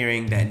been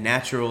hearing that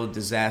natural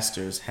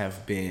disasters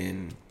have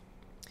been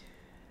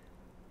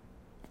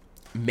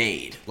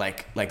made.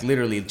 Like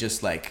literally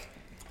just like...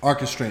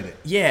 orchestrated.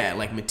 Yeah,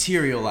 like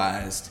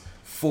materialized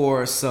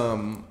for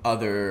some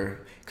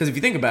other... Because if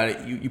you think about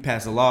it, you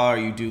pass a law or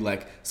you do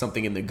like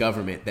something in the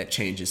government that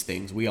changes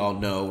things. We all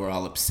know, we're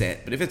all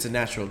upset. But if it's a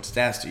natural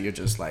disaster, you're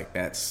just like,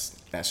 that's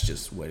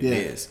just what it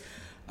is.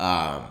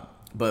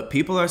 But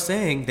people are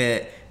saying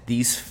that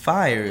these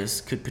fires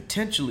could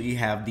potentially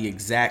have the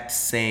exact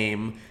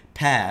same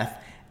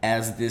path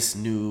as this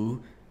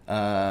new,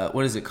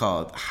 what is it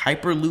called?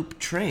 Hyperloop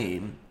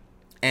train.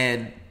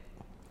 And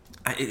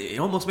it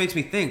almost makes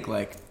me think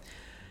like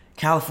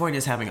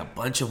California's having a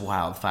bunch of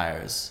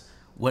wildfires.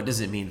 What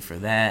does it mean for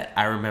that?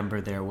 I remember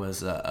there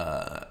was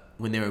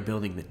when they were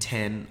building the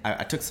 10.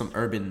 I took some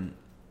urban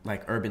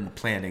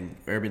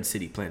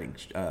city planning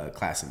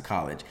class in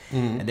college,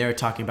 and they were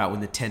talking about when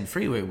the 10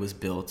 freeway was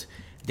built,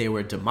 they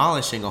were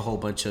demolishing a whole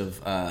bunch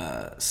of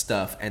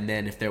stuff, and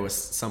then if there was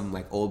some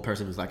like old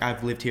person who's like,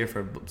 I've lived here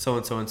for so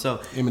and so and so,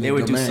 they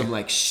would do some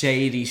like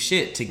shady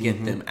shit to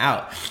get them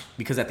out,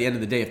 because at the end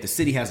of the day, if the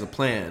city has a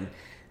plan,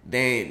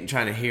 they ain't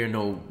trying to hear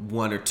no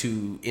 1 or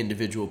 2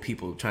 individual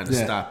people trying to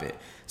stop it.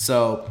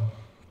 So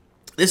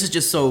this is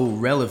just so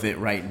relevant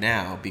right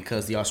now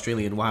because the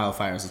Australian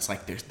wildfires, it's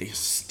like they're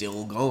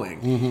still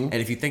going. And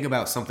if you think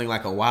about something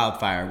like a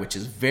wildfire, which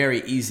is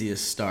very easy to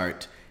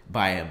start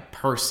by a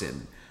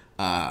person,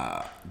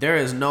 there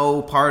is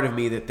no part of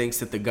me that thinks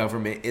that the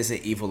government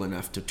isn't evil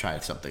enough to try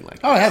something like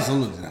that. Oh,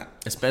 absolutely not.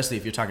 Especially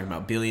if you're talking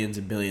about billions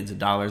and billions of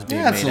dollars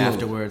being made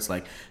afterwards.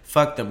 Like,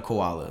 fuck them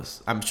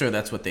koalas. I'm sure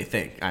that's what they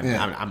think. I'm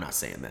not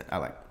saying that.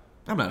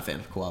 I'm not a fan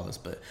of koalas,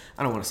 but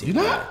I don't want to see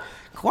them die.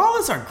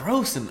 Koalas are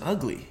gross and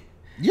ugly.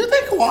 You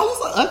think koalas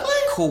are ugly?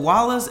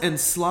 Koalas and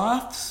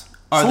sloths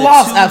are the 2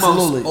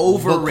 most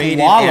overrated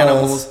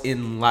animals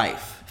in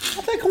life.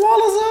 I think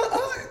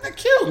koalas they're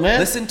cute, man.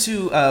 Listen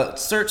to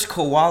search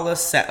koala.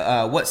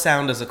 What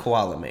sound does a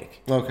koala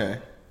make? Okay.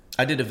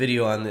 I did a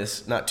video on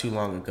this not too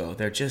long ago.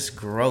 They're just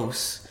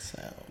gross.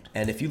 Sound.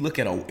 And if you look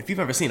at if you've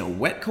ever seen a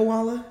wet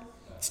koala,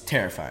 it's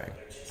terrifying.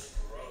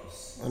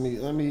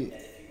 Let me.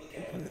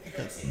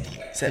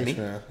 Is that me?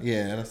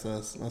 Yeah, that's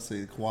let's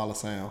see, koala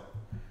sound.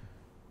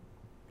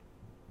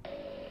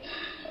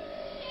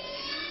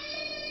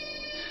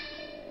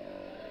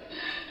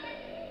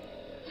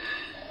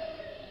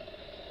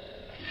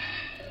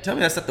 Tell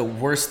me that's not the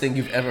worst thing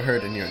you've ever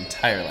heard in your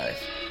entire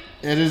life.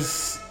 It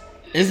is.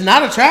 It's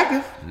not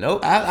attractive.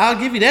 Nope. I'll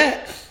give you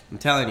that. I'm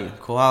telling you,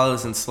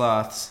 koalas and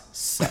sloths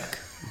suck.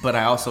 But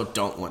I also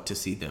don't want to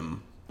see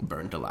them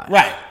burned alive.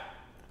 Right.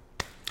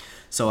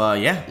 So,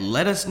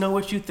 let us know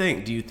what you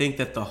think. Do you think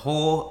that the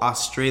whole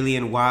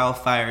Australian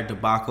wildfire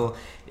debacle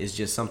is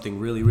just something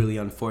really, really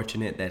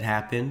unfortunate that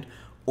happened?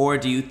 Or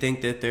do you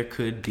think that there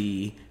could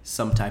be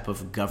some type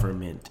of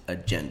government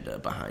agenda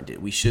behind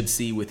it? We should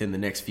see within the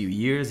next few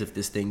years if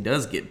this thing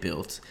does get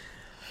built.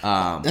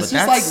 That's but just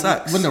that like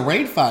sucks. when the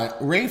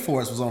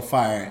rainforest was on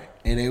fire,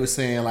 and they were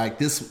saying like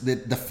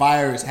the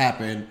fires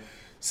happened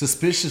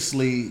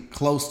suspiciously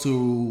close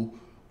to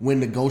when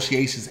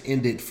negotiations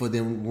ended for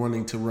them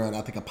wanting to run,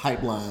 I think, a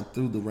pipeline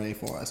through the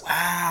rainforest.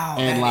 Wow,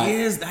 and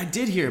I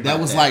did hear about that.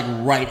 That was like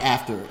right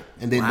after,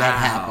 and then that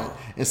happened.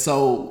 And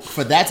so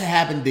for that to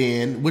happen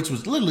then, which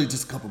was literally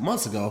just a couple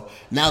months ago,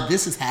 now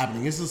this is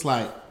happening. It's just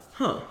like,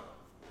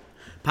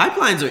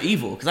 Pipelines are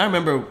evil, because I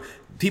remember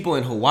people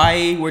in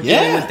Hawaii were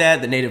dealing with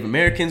that. The Native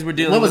Americans were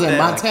dealing with that.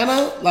 What was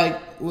that,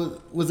 Montana?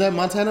 Was that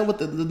Montana with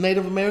the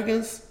Native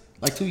Americans?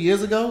 Like 2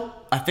 years ago?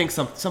 I think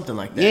something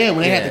like that. Yeah,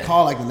 when they had to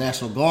call like the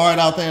National Guard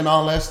out there and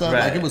all that stuff.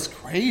 Right. Like it was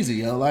crazy,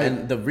 yo. Like,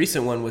 and the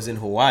recent one was in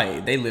Hawaii.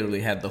 They literally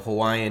had the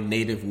Hawaiian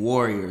Native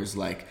warriors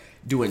like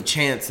doing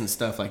chants and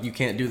stuff. Like, you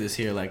can't do this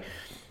here. Like,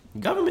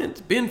 government's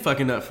been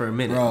fucking up for a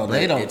minute. Bro,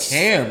 they don't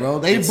care, bro.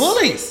 They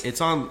bullies.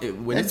 It's on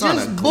when They're it's on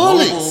a just global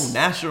bullies.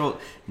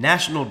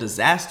 national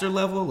disaster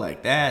level.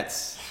 Like I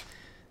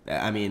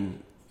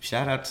mean,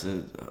 but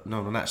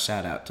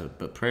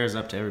prayers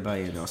up to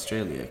everybody in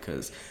Australia,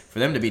 because for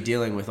them to be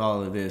dealing with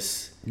all of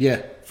this,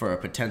 for a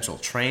potential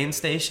train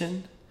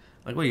station,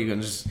 like, what are you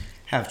gonna just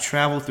have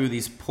travel through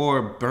these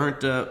poor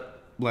burnt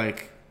up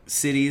like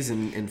cities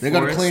and they're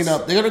forests?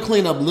 They're gonna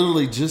clean up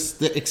literally just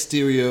the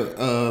exterior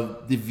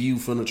of the view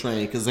from the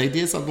train, because they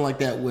did something like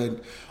that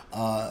with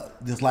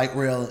this light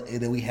rail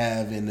that we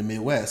have in the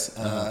Midwest.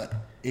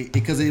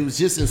 Because it was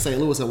just in St.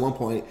 Louis at one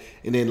point,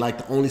 and then like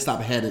the only stop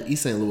it had in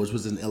East St. Louis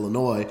was in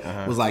Illinois.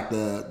 Was like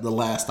the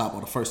last stop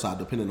or the first stop,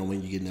 depending on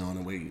when you get on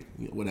and where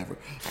whatever.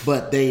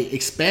 But they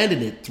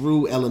expanded it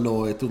through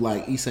Illinois, through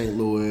like East St.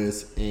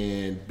 Louis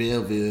and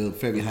Belleville,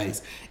 Fairview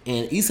Heights,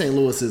 and East St.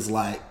 Louis is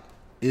like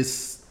it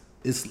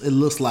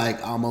looks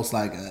like almost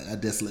like a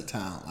desolate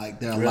town. Like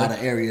there are a lot of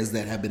areas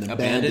that have been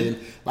abandoned,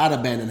 a lot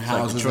of abandoned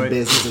houses and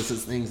businesses and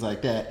things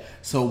like that.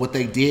 So what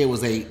they did was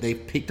they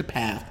picked a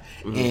path.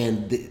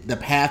 And the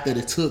path that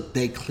it took,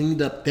 they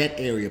cleaned up that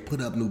area,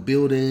 put up new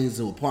buildings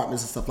and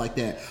apartments and stuff like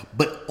that,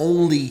 but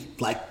only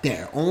like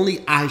there,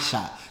 only eye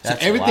shot. So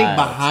everything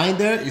behind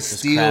there is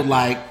still crappy.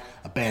 Like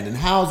abandoned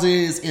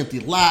houses, empty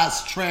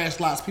lots, trash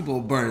lots, people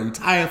burning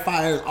tire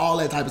fires, all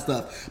that type of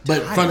stuff.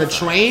 But from the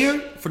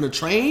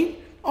train,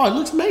 oh, it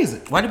looks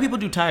amazing. Why do people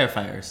do tire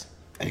fires?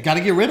 They got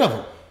to get rid of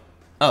them.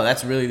 Oh,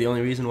 that's really the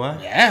only reason why?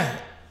 Yeah.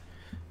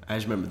 I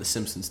just remember the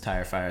Simpsons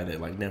tire fire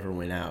that like never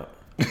went out.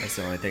 That's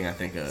the only thing I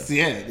think of.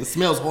 Yeah, it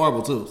smells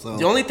horrible too. So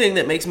the only thing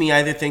that makes me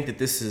either think that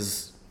this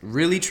is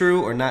really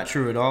true or not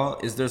true at all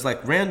is there's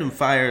like random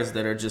fires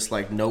that are just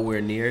like nowhere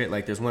near it.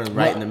 Like there's one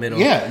right in the middle.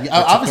 Yeah,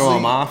 obviously. Throw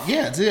them off.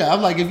 Yeah.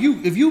 I'm like, if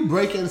you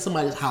break into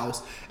somebody's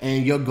house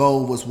and your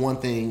goal was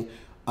one thing,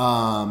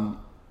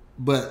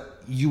 but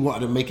you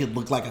want to make it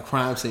look like a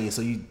crime scene,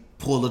 so you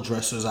pull the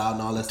dressers out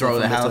and all that stuff. Throw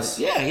the house.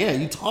 Yeah,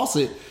 you toss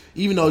it.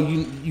 Even though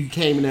you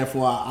came in there for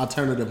an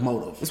alternative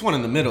motive. This one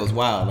in the middle is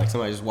wild. Like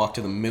somebody just walked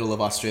to the middle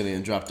of Australia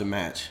and dropped a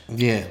match.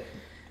 Yeah.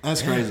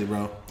 That's crazy,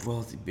 bro.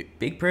 Well,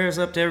 big prayers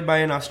up to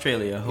everybody in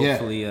Australia.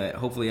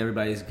 Hopefully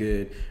everybody's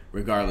good,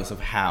 regardless of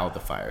how the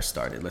fire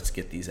started. Let's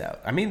get these out.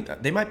 I mean,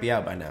 they might be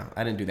out by now.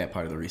 I didn't do that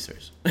part of the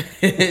research.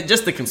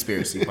 Just the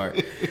conspiracy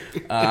part.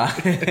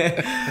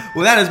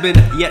 Well, that has been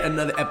yet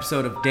another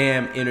episode of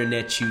Damn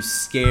Internet You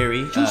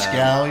Scary.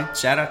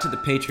 Shout out to the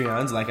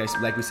Patreons.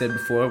 Like we said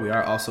before, we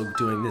are also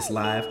doing this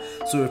live.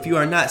 So if you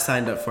are not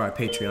signed up for our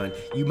Patreon,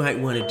 you might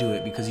want to do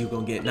it, because you're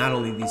going to get not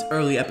only these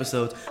early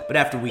episodes, but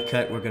after we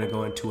cut, we're going to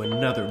go into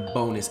another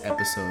bonus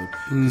episode,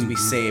 because we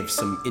saved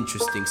some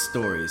interesting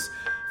stories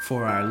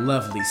for our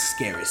lovely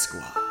Scary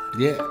Squad.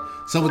 Yeah.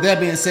 So with that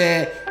being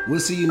said, we'll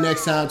see you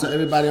next time. To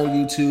everybody on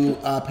YouTube,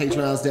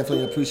 Patreons,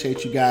 definitely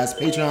appreciate you guys.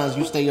 Patreons,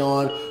 you stay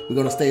on. We're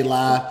going to stay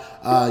live.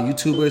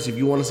 YouTubers, if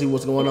you want to see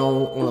what's going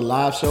on a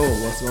live show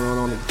or what's going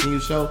on the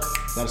continued show,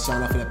 got to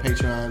sign up for that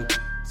Patreon.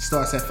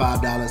 Starts at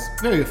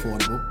 $5. Very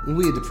affordable. And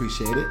we'd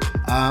appreciate it.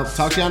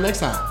 Talk to y'all next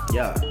time.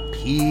 Yeah.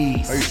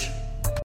 Peace.